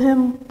told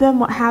them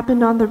what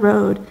happened on the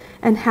road,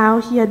 and how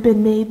he had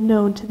been made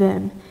known to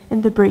them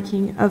in the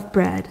breaking of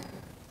bread.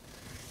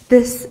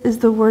 This is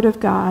the word of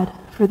God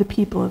for the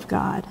people of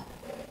God.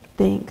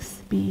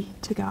 Thanks be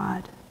to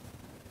God.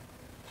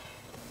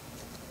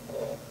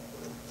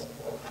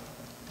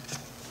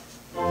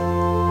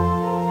 When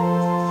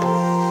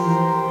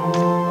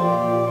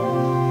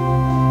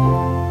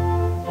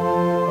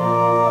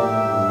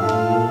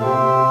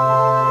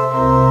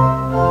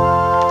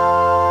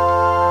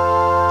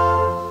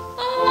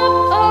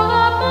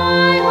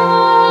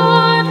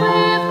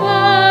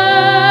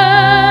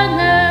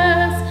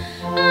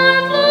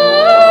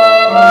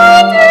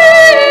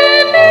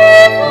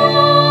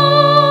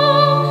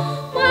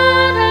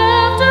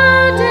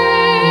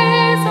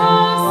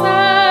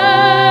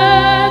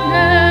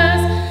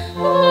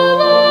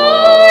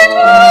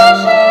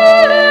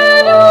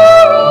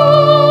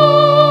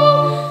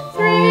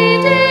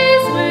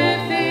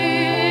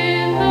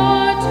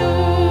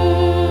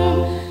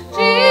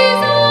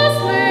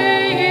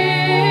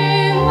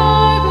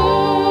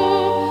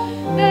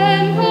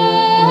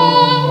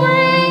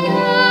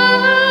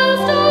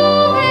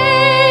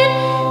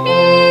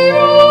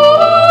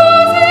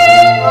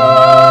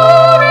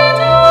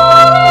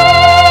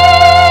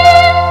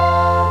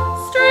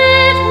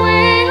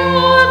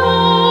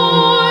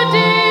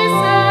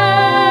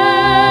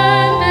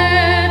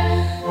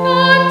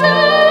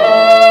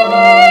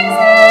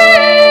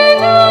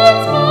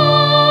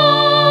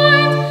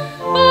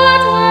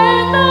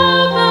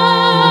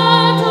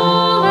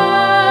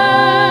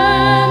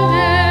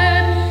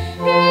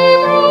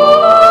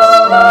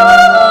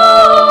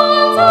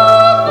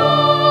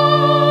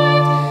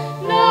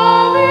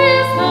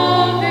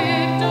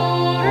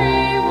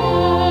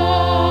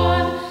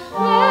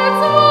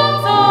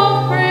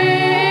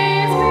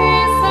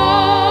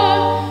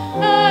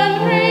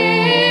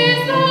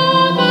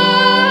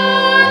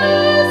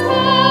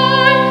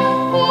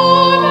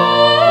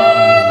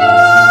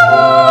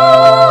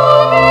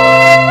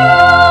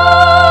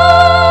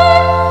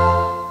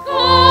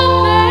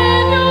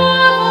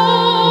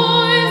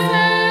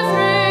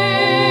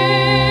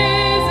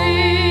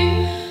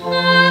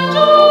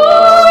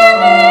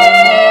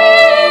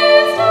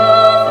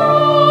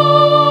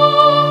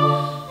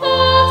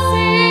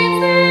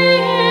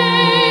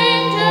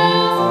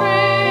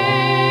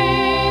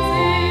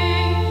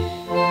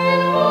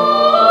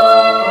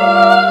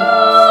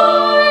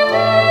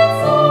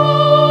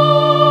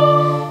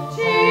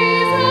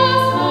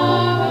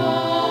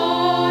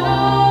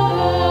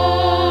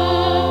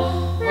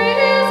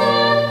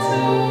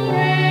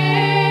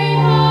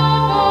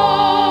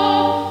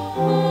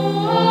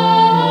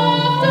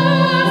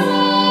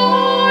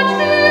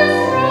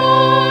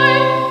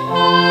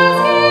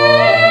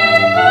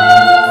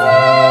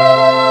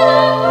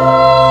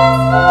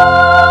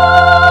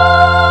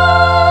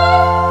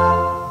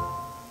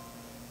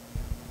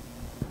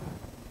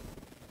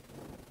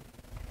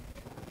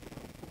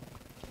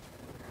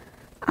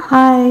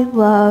I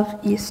love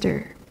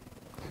Easter.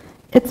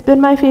 It's been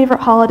my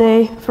favorite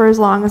holiday for as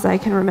long as I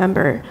can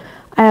remember.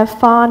 I have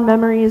fond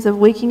memories of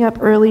waking up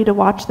early to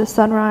watch the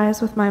sunrise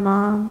with my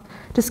mom,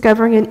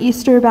 discovering an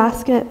Easter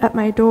basket at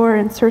my door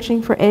and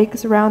searching for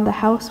eggs around the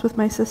house with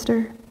my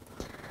sister.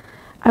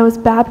 I was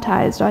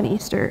baptized on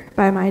Easter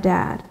by my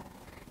dad.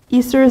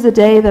 Easter is a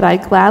day that I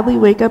gladly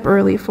wake up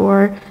early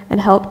for and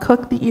help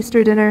cook the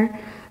Easter dinner,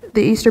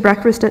 the Easter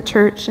breakfast at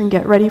church, and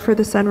get ready for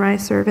the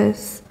sunrise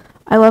service.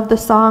 I love the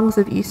songs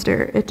of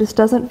Easter. It just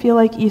doesn't feel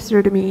like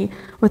Easter to me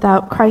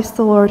without Christ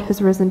the Lord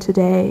has risen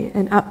today,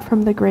 and up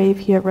from the grave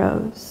he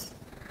arose.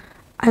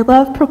 I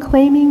love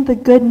proclaiming the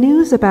good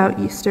news about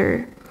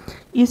Easter.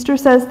 Easter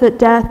says that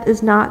death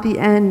is not the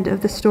end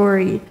of the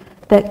story,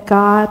 that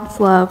God's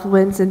love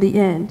wins in the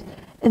end,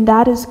 and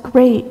that is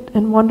great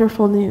and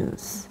wonderful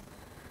news.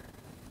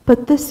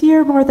 But this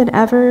year more than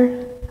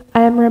ever,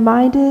 I am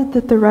reminded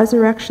that the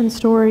resurrection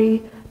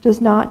story does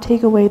not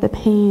take away the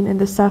pain and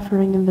the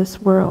suffering in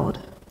this world.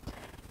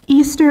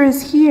 Easter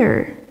is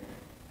here,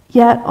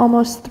 yet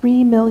almost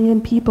 3 million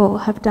people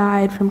have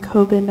died from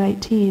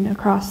COVID-19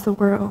 across the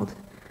world.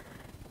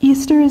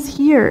 Easter is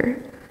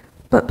here,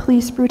 but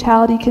police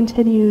brutality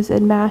continues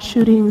and mass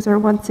shootings are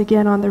once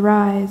again on the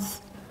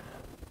rise.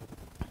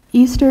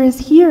 Easter is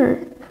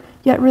here,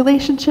 yet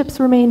relationships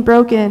remain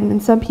broken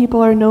and some people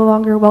are no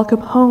longer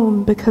welcome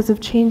home because of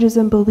changes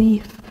in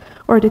belief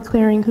or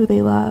declaring who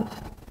they love.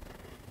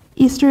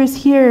 Easter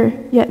is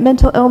here, yet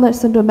mental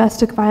illness and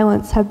domestic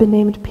violence have been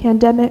named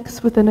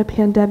pandemics within a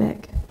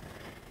pandemic.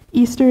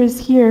 Easter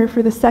is here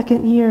for the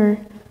second year,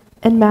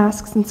 and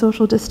masks and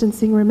social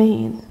distancing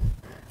remain.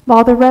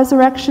 While the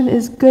resurrection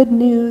is good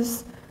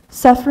news,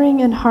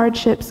 suffering and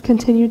hardships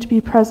continue to be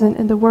present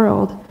in the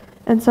world,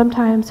 and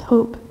sometimes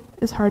hope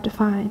is hard to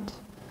find.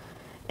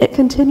 It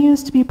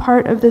continues to be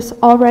part of this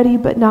already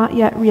but not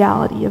yet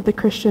reality of the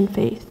Christian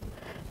faith.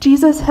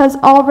 Jesus has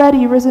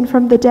already risen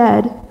from the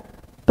dead,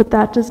 but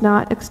that does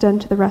not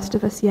extend to the rest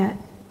of us yet.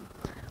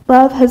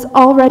 Love has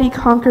already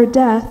conquered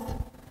death,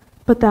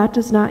 but that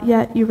does not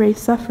yet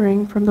erase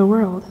suffering from the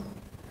world.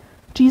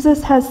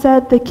 Jesus has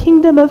said the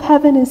kingdom of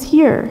heaven is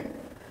here,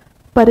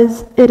 but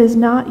it is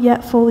not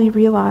yet fully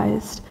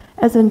realized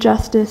as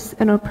injustice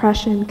and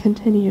oppression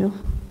continue.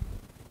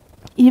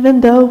 Even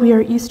though we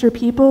are Easter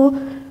people,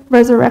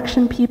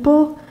 resurrection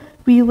people,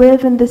 we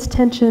live in this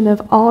tension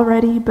of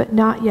already but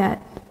not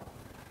yet.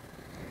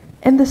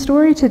 In the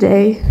story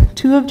today,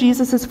 2 of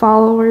Jesus'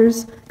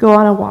 followers go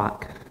on a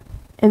walk,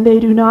 and they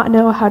do not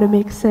know how to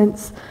make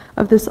sense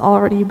of this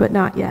already but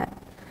not yet.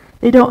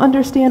 They don't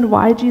understand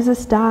why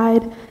Jesus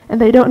died,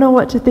 and they don't know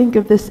what to think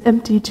of this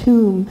empty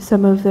tomb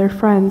some of their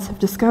friends have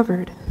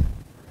discovered.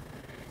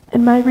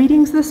 In my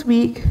readings this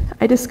week,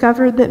 I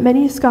discovered that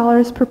many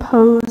scholars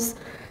propose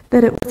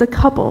that it was a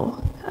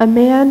couple, a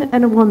man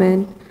and a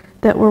woman,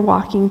 that were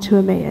walking to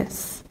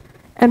Emmaus.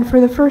 And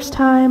for the first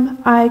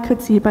time, I could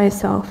see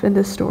myself in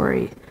this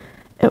story.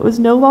 It was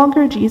no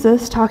longer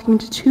Jesus talking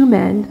to 2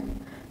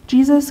 men.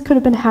 Jesus could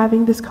have been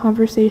having this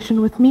conversation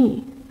with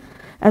me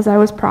as I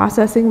was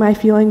processing my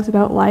feelings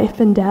about life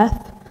and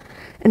death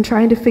and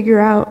trying to figure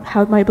out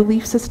how my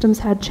belief systems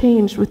had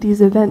changed with these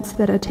events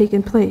that had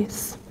taken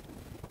place.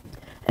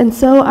 And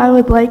so I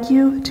would like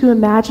you to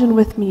imagine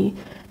with me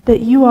that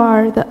you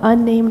are the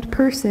unnamed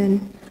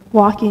person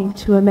walking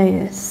to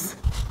Emmaus.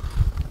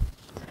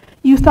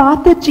 You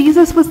thought that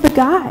Jesus was the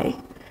guy.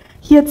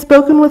 He had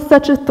spoken with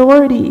such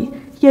authority.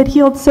 He had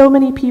healed so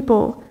many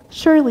people.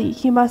 Surely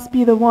he must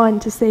be the one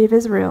to save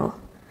Israel.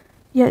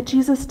 Yet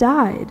Jesus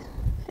died,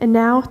 and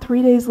now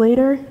 3 days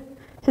later,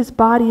 his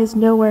body is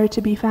nowhere to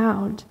be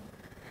found.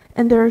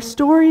 And there are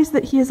stories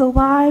that he is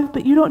alive,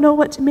 but you don't know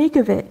what to make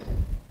of it.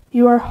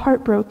 You are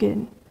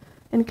heartbroken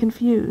and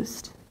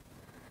confused.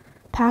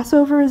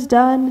 Passover is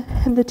done,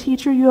 and the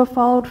teacher you have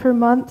followed for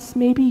months,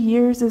 maybe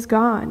years, is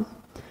gone.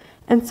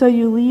 And so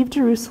you leave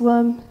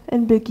Jerusalem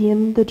and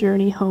begin the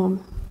journey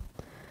home.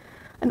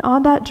 And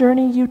on that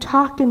journey, you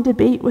talk and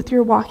debate with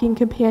your walking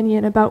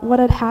companion about what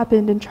had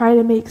happened and try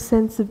to make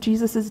sense of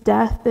Jesus'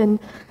 death and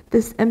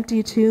this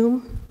empty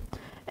tomb.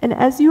 And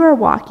as you are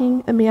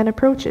walking, a man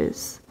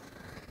approaches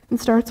and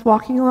starts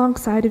walking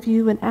alongside of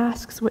you and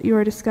asks what you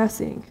are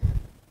discussing.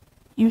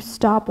 You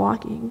stop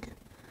walking.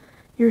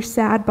 Your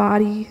sad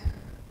body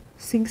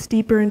sinks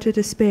deeper into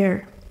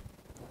despair.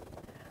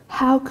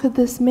 How could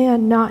this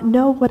man not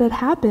know what had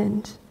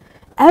happened?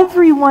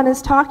 Everyone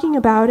is talking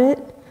about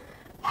it.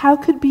 How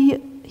could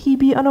he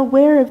be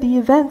unaware of the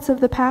events of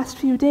the past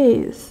few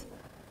days?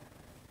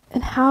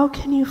 And how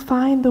can you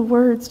find the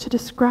words to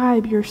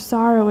describe your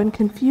sorrow and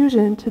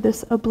confusion to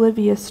this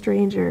oblivious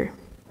stranger?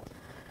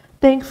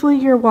 Thankfully,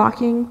 your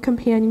walking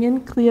companion,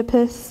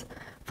 Cleopas,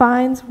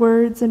 finds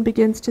words and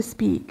begins to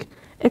speak,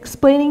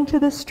 explaining to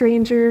the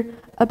stranger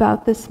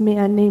about this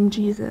man named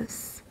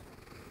Jesus.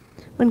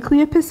 When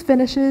Cleopas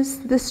finishes,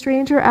 the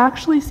stranger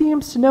actually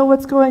seems to know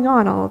what's going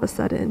on all of a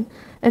sudden,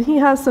 and he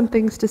has some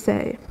things to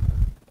say.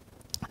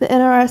 The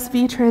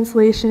NRSV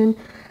translation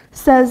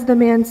says the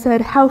man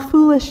said, "How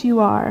foolish you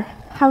are,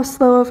 how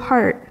slow of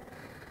heart."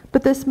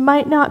 but this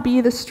might not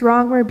be the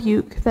strong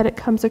rebuke that it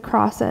comes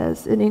across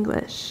as in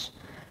English.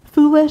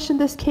 Foolish in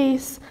this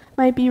case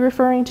might be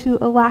referring to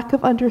a lack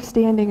of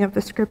understanding of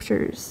the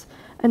scriptures,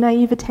 a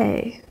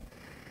naivete.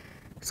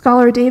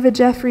 Scholar David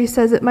Jeffrey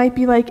says it might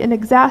be like an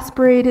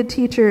exasperated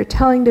teacher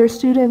telling their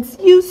students,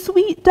 "You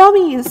sweet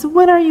dummies,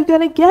 when are you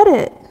going to get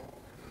it?"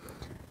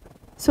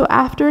 So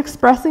after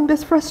expressing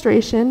this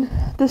frustration,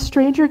 the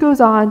stranger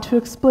goes on to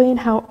explain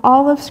how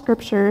all of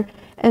Scripture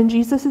and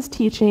Jesus'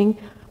 teaching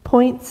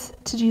points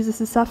to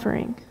Jesus'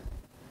 suffering.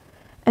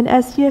 And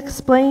as he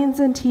explains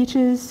and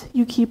teaches,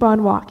 you keep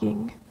on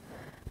walking,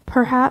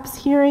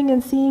 perhaps hearing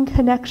and seeing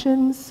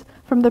connections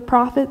from the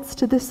prophets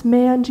to this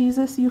man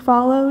Jesus you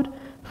followed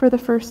for the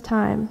first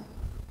time.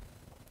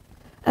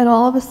 And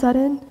all of a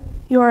sudden,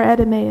 you are at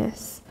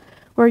Emmaus,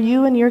 where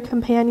you and your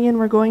companion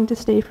were going to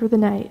stay for the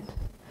night.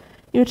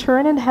 You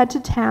turn and head to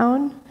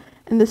town,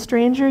 and the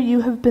stranger you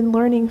have been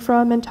learning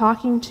from and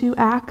talking to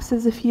acts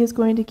as if he is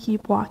going to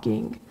keep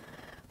walking.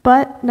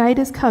 But night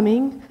is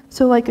coming,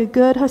 so like a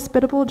good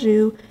hospitable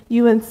Jew,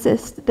 you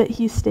insist that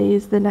he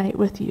stays the night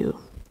with you.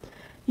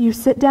 You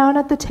sit down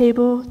at the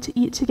table to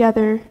eat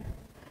together,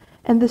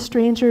 and the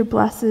stranger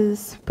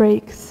blesses,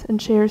 breaks,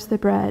 and shares the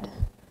bread.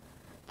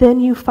 Then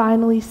you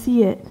finally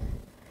see it.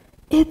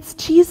 It's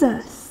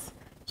Jesus,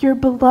 your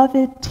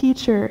beloved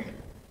teacher.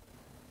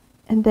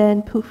 And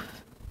then,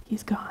 poof,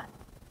 he's gone.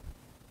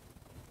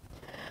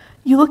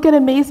 You look in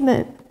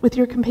amazement with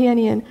your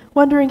companion,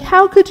 wondering,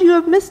 how could you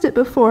have missed it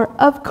before?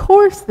 Of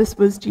course this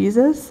was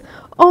Jesus.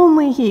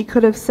 Only he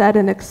could have said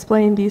and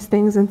explained these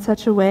things in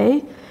such a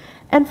way.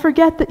 And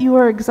forget that you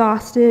are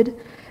exhausted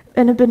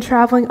and have been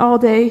traveling all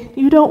day.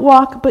 You don't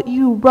walk, but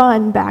you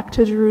run back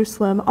to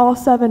Jerusalem, all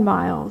 7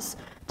 miles,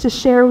 to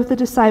share with the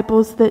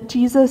disciples that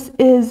Jesus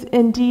is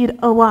indeed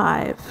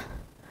alive.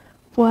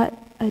 What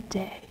a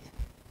day.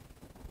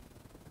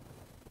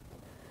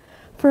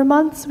 For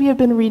months, we have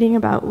been reading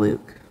about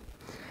Luke.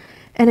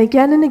 And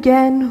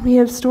again, we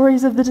have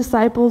stories of the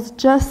disciples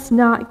just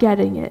not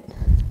getting it.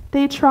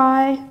 They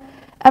try.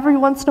 Every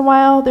once in a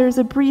while, there's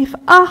a brief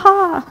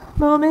aha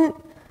moment,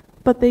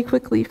 but they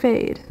quickly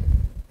fade.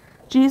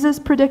 Jesus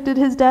predicted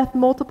his death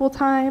multiple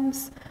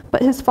times,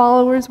 but his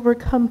followers were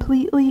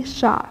completely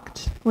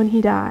shocked when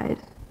he died.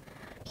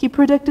 He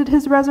predicted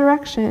his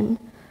resurrection,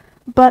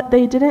 but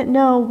they didn't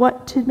know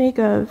what to make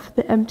of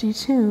the empty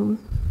tomb.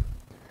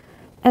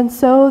 And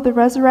so the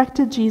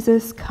resurrected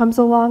Jesus comes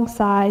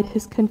alongside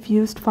his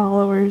confused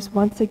followers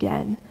once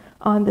again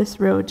on this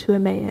road to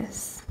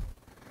Emmaus.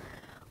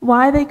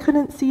 Why they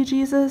couldn't see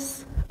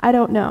Jesus, I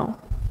don't know.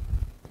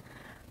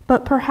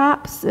 But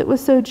perhaps it was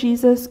so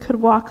Jesus could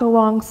walk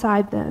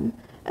alongside them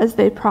as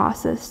they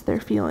processed their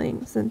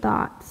feelings and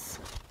thoughts.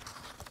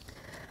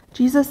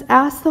 Jesus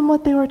asked them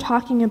what they were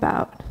talking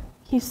about.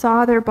 He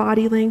saw their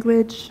body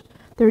language,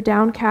 their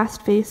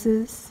downcast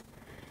faces.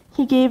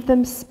 He gave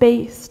them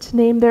space to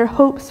name their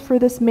hopes for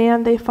this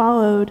man they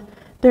followed,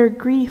 their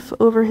grief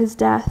over his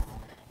death,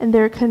 and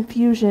their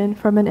confusion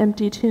from an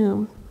empty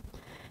tomb.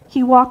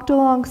 He walked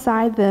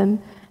alongside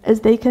them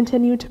as they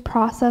continued to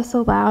process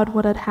aloud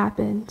what had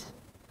happened.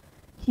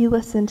 He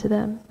listened to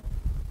them.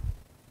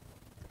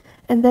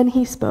 And then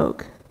he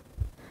spoke.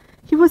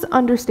 He was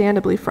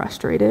understandably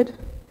frustrated.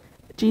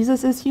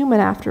 Jesus is human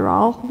after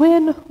all.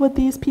 When would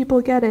these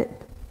people get it?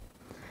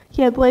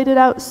 He had laid it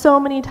out so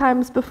many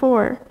times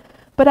before,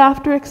 but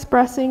after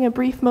expressing a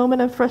brief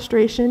moment of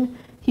frustration,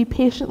 he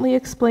patiently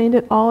explained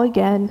it all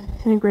again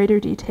in greater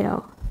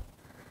detail.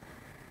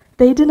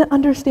 They didn't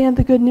understand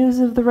the good news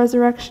of the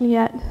resurrection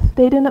yet.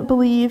 They didn't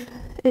believe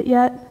it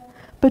yet,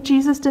 but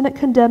Jesus didn't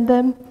condemn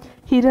them.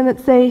 He didn't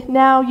say,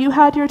 "Now you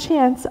had your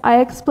chance. I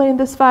explained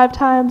this 5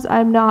 times.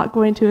 I'm not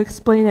going to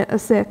explain it a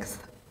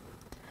 6th."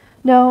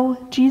 No,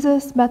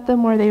 Jesus met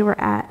them where they were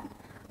at,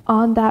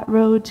 on that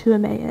road to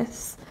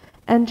Emmaus.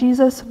 And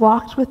Jesus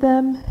walked with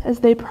them as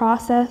they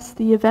processed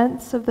the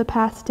events of the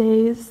past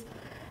days,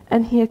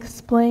 and he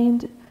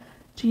explained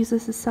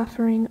Jesus'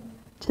 suffering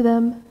to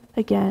them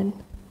again,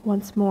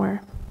 once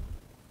more.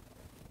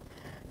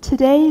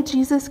 Today,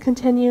 Jesus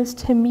continues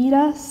to meet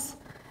us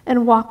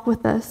and walk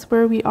with us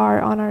where we are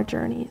on our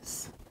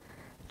journeys.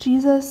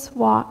 Jesus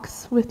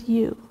walks with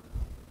you.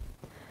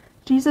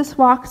 Jesus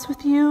walks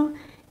with you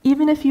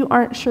even if you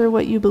aren't sure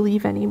what you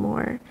believe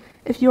anymore.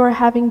 If you are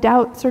having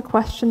doubts or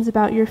questions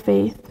about your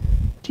faith,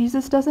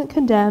 Jesus doesn't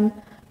condemn,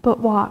 but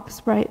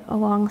walks right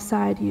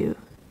alongside you.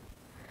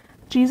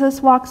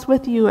 Jesus walks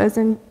with you as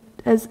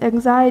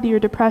anxiety or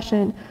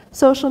depression,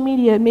 social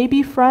media,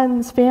 maybe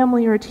friends,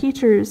 family, or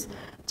teachers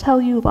tell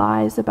you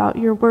lies about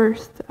your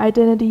worth,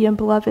 identity, and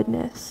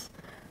belovedness.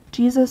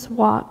 Jesus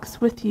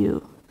walks with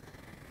you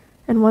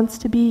and wants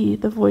to be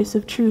the voice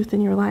of truth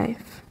in your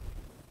life.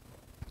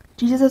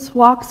 Jesus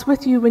walks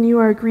with you when you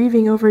are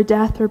grieving over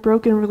death or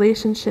broken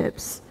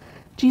relationships.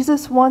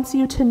 Jesus wants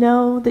you to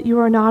know that you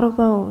are not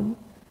alone,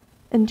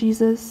 and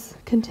Jesus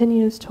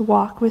continues to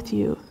walk with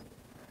you.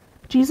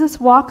 Jesus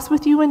walks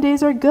with you when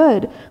days are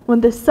good,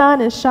 when the sun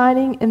is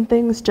shining and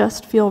things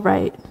just feel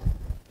right.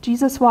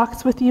 Jesus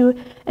walks with you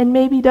and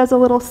maybe does a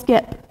little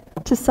skip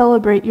to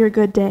celebrate your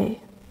good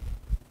day.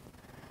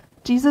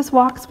 Jesus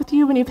walks with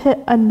you when you've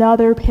hit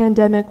another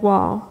pandemic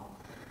wall,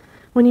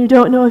 when you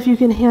don't know if you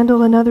can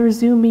handle another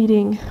Zoom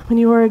meeting, when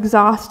you are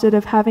exhausted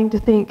of having to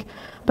think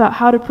about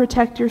how to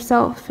protect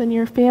yourself and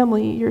your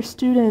family, your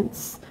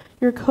students,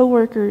 your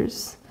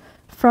coworkers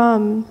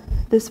from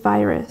this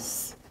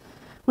virus.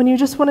 When you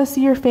just want to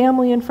see your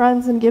family and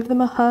friends and give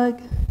them a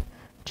hug,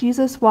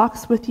 Jesus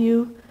walks with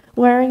you,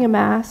 wearing a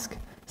mask,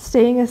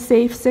 staying a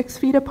safe 6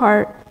 feet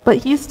apart, but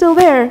he's still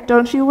there,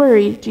 don't you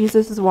worry,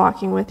 Jesus is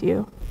walking with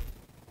you.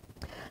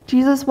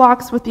 Jesus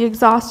walks with the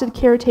exhausted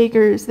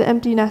caretakers, the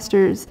empty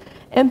nesters,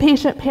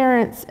 impatient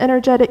parents,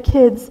 energetic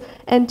kids,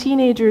 and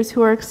teenagers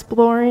who are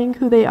exploring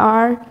who they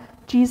are.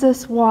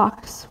 Jesus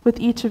walks with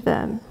each of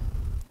them.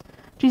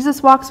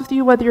 Jesus walks with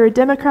you whether you're a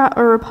Democrat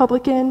or a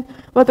Republican,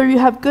 whether you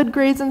have good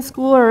grades in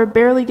school or are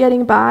barely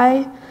getting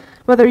by,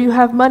 whether you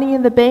have money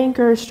in the bank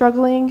or are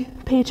struggling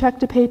paycheck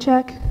to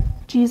paycheck.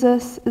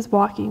 Jesus is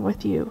walking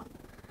with you.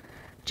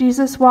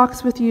 Jesus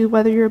walks with you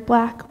whether you're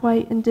black,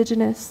 white,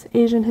 indigenous,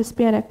 Asian,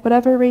 Hispanic,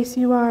 whatever race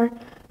you are,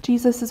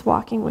 Jesus is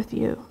walking with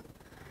you.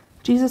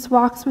 Jesus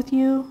walks with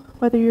you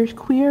whether you're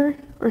queer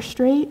or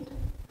straight,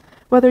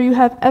 whether you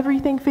have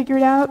everything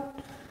figured out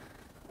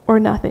or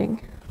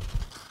nothing.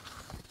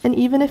 And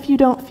even if you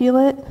don't feel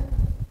it,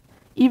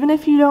 even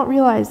if you don't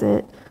realize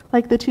it,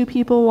 like the two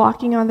people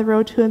walking on the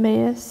road to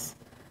Emmaus,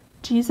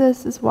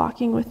 Jesus is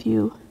walking with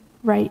you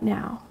right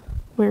now,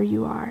 where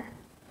you are.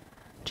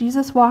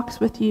 Jesus walks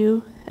with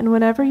you, and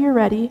whenever you're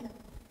ready,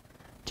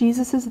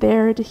 Jesus is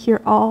there to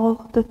hear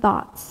all the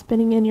thoughts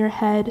spinning in your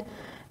head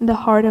and the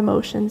hard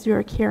emotions you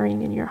are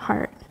carrying in your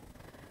heart.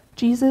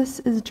 Jesus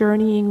is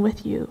journeying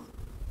with you.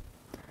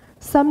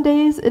 Some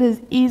days it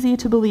is easy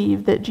to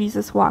believe that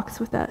Jesus walks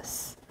with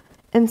us,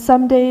 and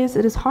some days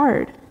it is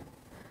hard.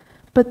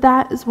 But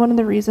that is one of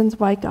the reasons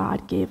why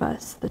God gave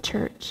us the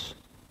church.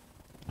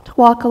 To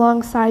walk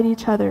alongside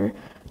each other,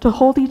 to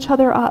hold each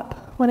other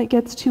up when it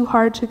gets too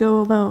hard to go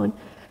alone,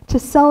 to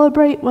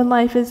celebrate when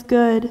life is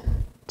good,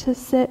 to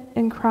sit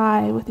and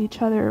cry with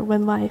each other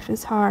when life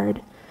is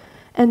hard,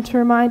 and to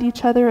remind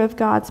each other of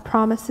God's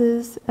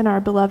promises and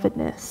our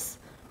belovedness.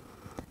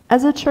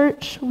 As a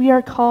church, we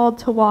are called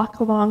to walk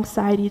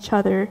alongside each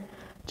other,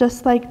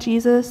 just like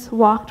Jesus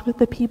walked with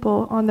the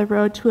people on the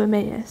road to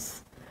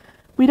Emmaus.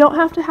 We don't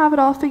have to have it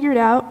all figured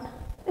out,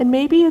 and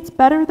maybe it's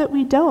better that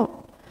we don't,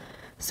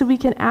 so we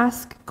can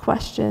ask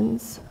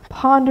questions,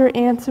 ponder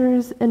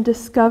answers, and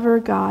discover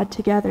God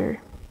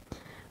together.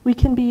 We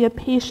can be a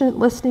patient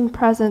listening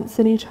presence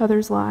in each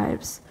other's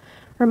lives,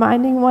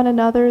 reminding one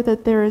another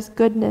that there is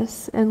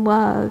goodness and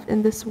love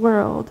in this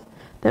world,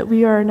 that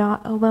we are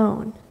not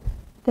alone,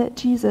 that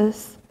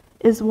Jesus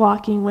is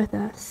walking with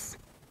us.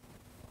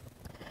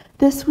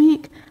 This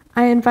week,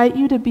 I invite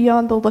you to be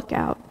on the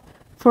lookout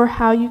for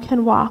how you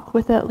can walk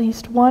with at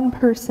least one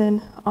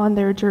person on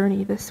their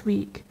journey this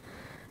week,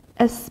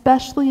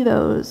 especially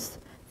those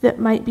that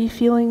might be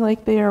feeling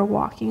like they are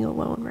walking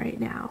alone right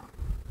now.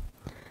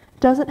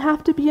 Doesn't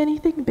have to be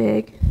anything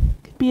big.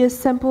 It could be as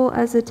simple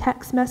as a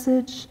text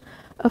message,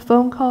 a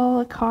phone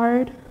call, a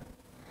card.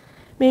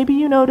 Maybe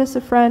you notice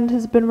a friend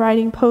has been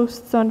writing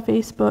posts on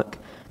Facebook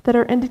that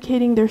are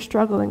indicating they're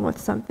struggling with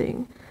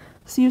something.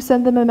 So you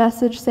send them a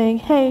message saying,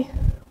 "Hey,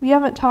 we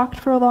haven't talked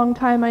for a long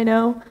time, I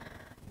know,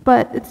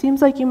 but it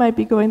seems like you might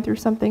be going through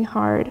something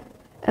hard.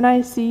 And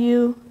I see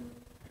you,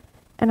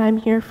 and I'm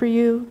here for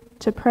you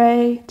to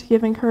pray, to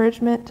give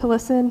encouragement, to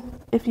listen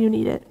if you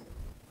need it."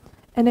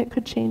 And it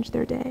could change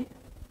their day.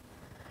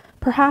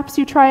 Perhaps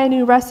you try a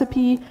new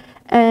recipe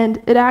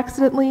and it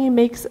accidentally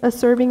makes a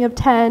serving of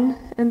 10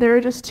 and there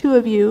are just 2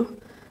 of you,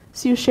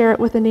 so you share it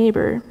with a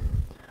neighbor.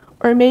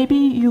 Or maybe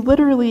you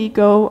literally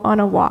go on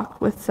a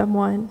walk with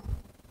someone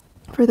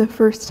for the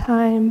first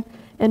time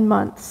in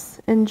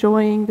months,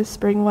 enjoying the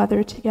spring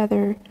weather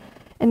together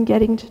and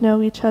getting to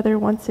know each other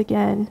once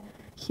again,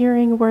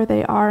 hearing where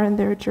they are in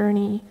their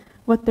journey,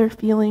 what their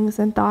feelings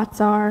and thoughts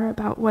are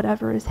about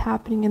whatever is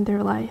happening in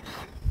their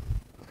life.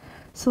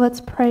 So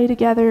let's pray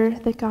together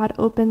that God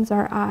opens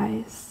our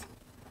eyes.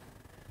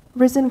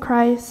 Risen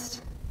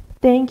Christ,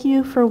 thank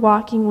you for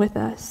walking with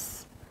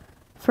us,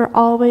 for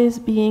always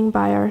being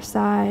by our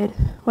side,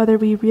 whether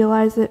we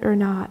realize it or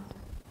not.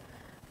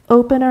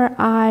 Open our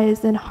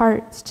eyes and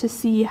hearts to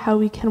see how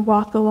we can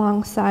walk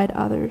alongside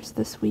others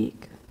this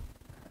week.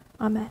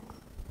 Amen.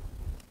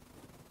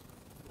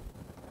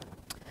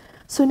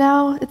 So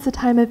now it's a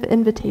time of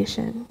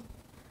invitation.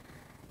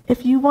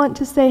 If you want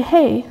to say,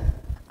 "Hey,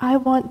 I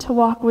want to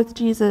walk with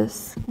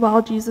Jesus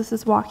while Jesus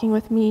is walking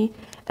with me,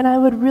 and I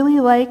would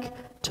really like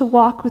to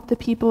walk with the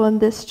people in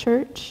this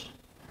church,"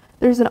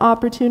 there's an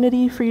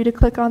opportunity for you to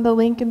click on the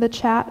link in the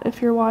chat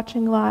if you're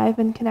watching live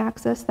and can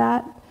access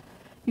that.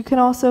 You can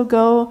also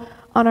go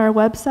on our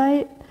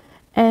website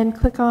and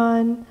click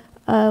on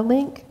a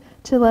link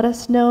to let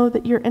us know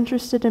that you're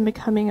interested in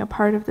becoming a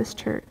part of this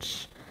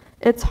church.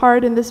 It's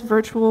hard in this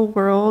virtual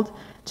world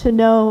to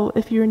know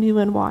if you're new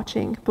and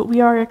watching, but we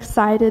are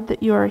excited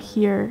that you are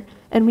here,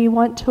 and we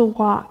want to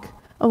walk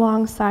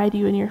alongside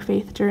you in your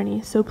faith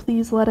journey. So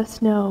please let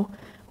us know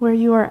where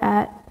you are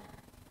at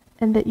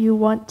and that you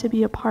want to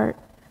be a part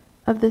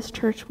of this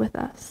church with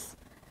us.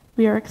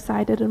 We are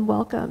excited and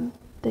welcome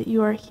that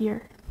you are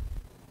here.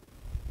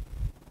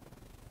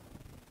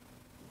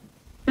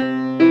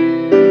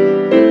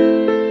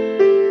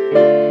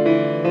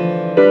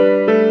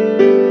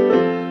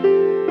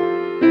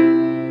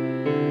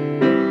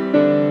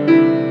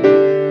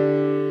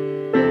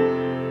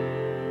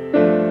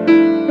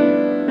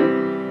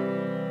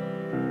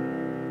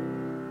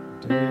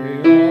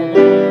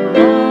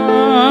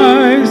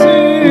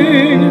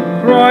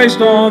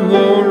 Christ on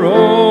the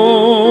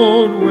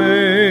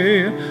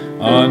roadway,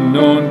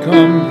 unknown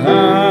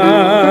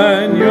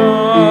companion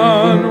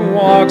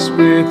walks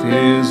with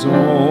his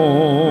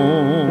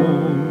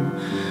own.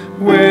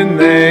 When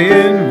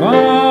they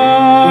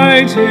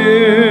invite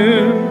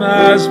him,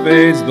 as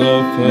fades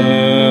the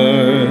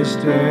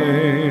first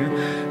day,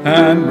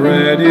 and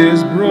bread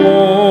is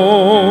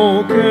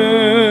broken,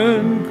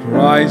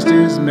 Christ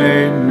is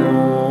made known.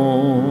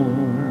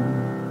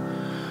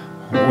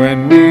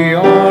 When we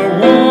are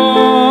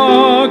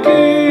walking,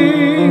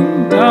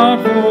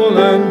 doubtful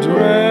and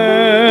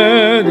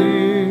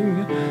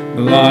dreading,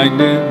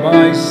 blinded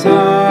by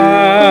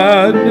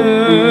sadness,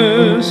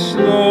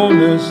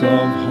 slowness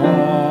of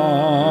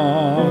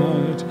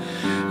heart,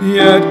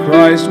 yet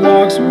Christ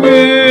walks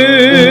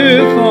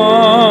with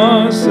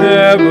us,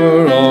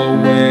 ever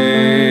awaiting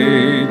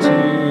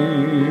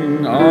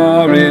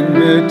our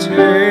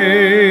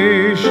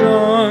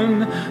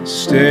invitation.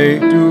 Stay,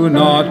 do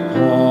not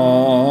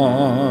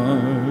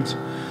part.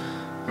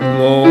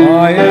 Lo,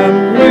 I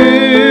am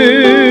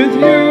with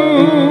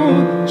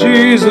you,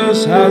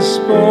 Jesus has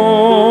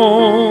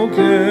spoken.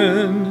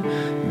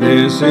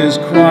 This is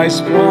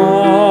Christ's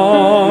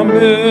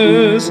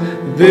promise,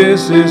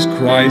 this is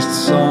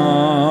Christ's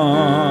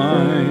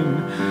sign.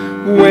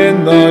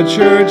 When the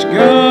church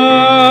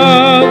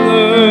gathers,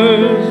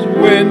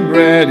 when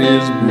bread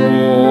is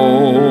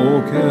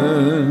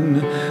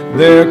broken,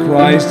 there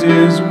Christ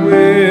is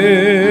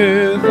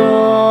with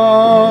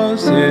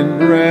us in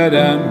bread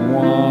and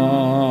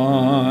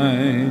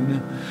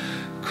wine.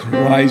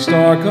 Christ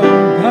our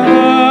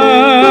companion,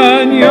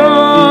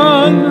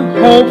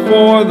 hope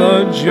for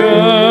the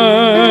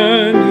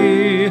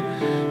journey,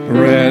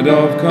 bread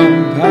of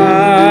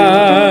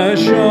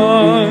compassion,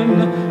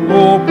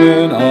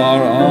 open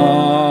our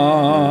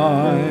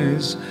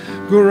eyes.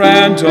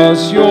 Grant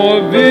us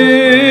your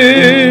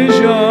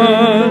vision,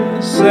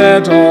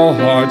 set all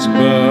hearts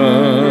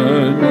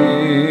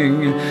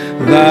burning,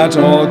 that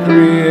all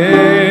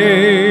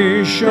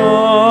creation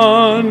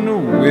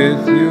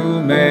with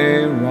you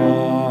may rise.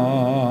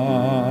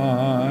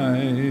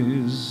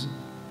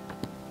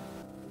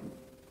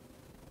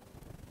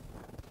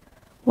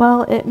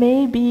 Well, it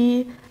may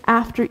be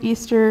after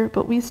Easter,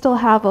 but we still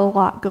have a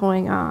lot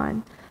going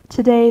on.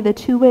 Today, the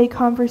two-way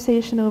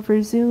conversation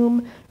over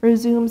Zoom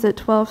resumes at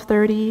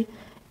 12:30.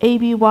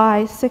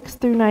 ABY 6th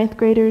through 9th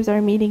graders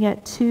are meeting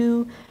at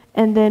 2,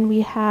 and then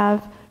we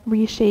have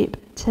Reshape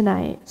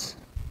tonight.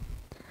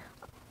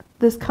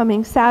 This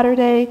coming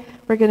Saturday,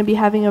 we're going to be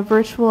having a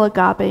virtual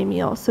agape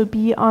meal, so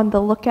be on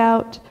the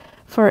lookout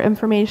for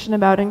information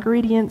about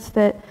ingredients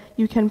that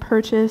you can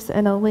purchase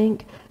and a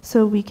link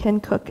so we can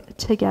cook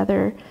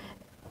together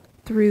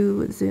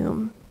through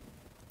Zoom.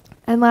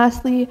 And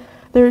lastly,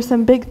 there are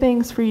some big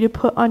things for you to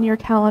put on your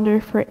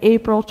calendar for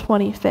April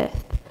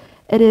 25th.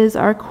 It is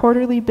our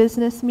quarterly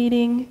business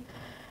meeting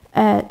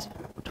at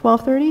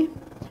 12:30,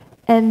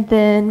 and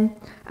then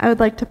I would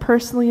like to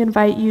personally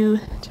invite you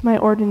to my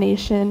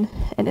ordination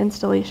and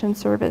installation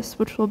service,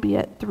 which will be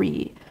at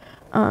 3.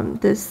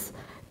 This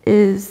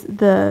is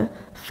the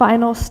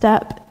final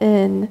step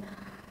in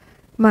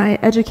my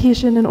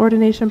education and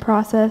ordination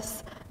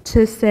process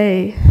to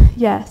say,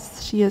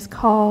 yes, she is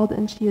called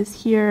and she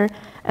is here,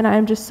 and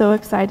I'm just so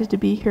excited to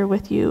be here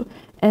with you.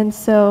 And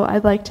so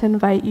I'd like to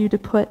invite you to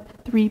put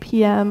 3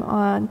 p.m.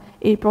 on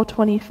April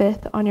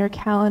 25th on your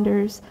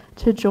calendars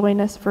to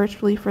join us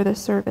virtually for the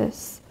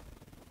service.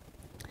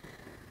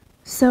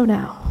 So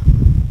now,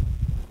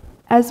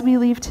 as we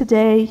leave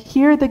today,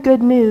 hear the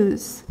good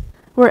news.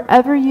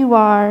 Wherever you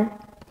are,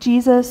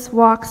 Jesus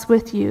walks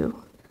with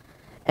you,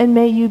 and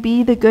may you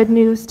be the good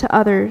news to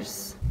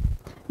others.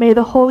 May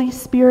the Holy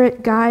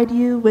Spirit guide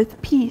you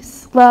with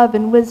peace, love,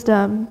 and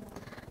wisdom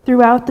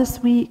throughout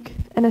this week,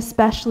 and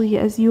especially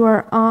as you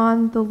are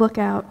on the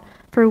lookout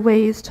for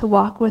ways to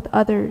walk with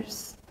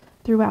others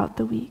throughout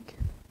the week.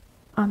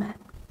 Amen.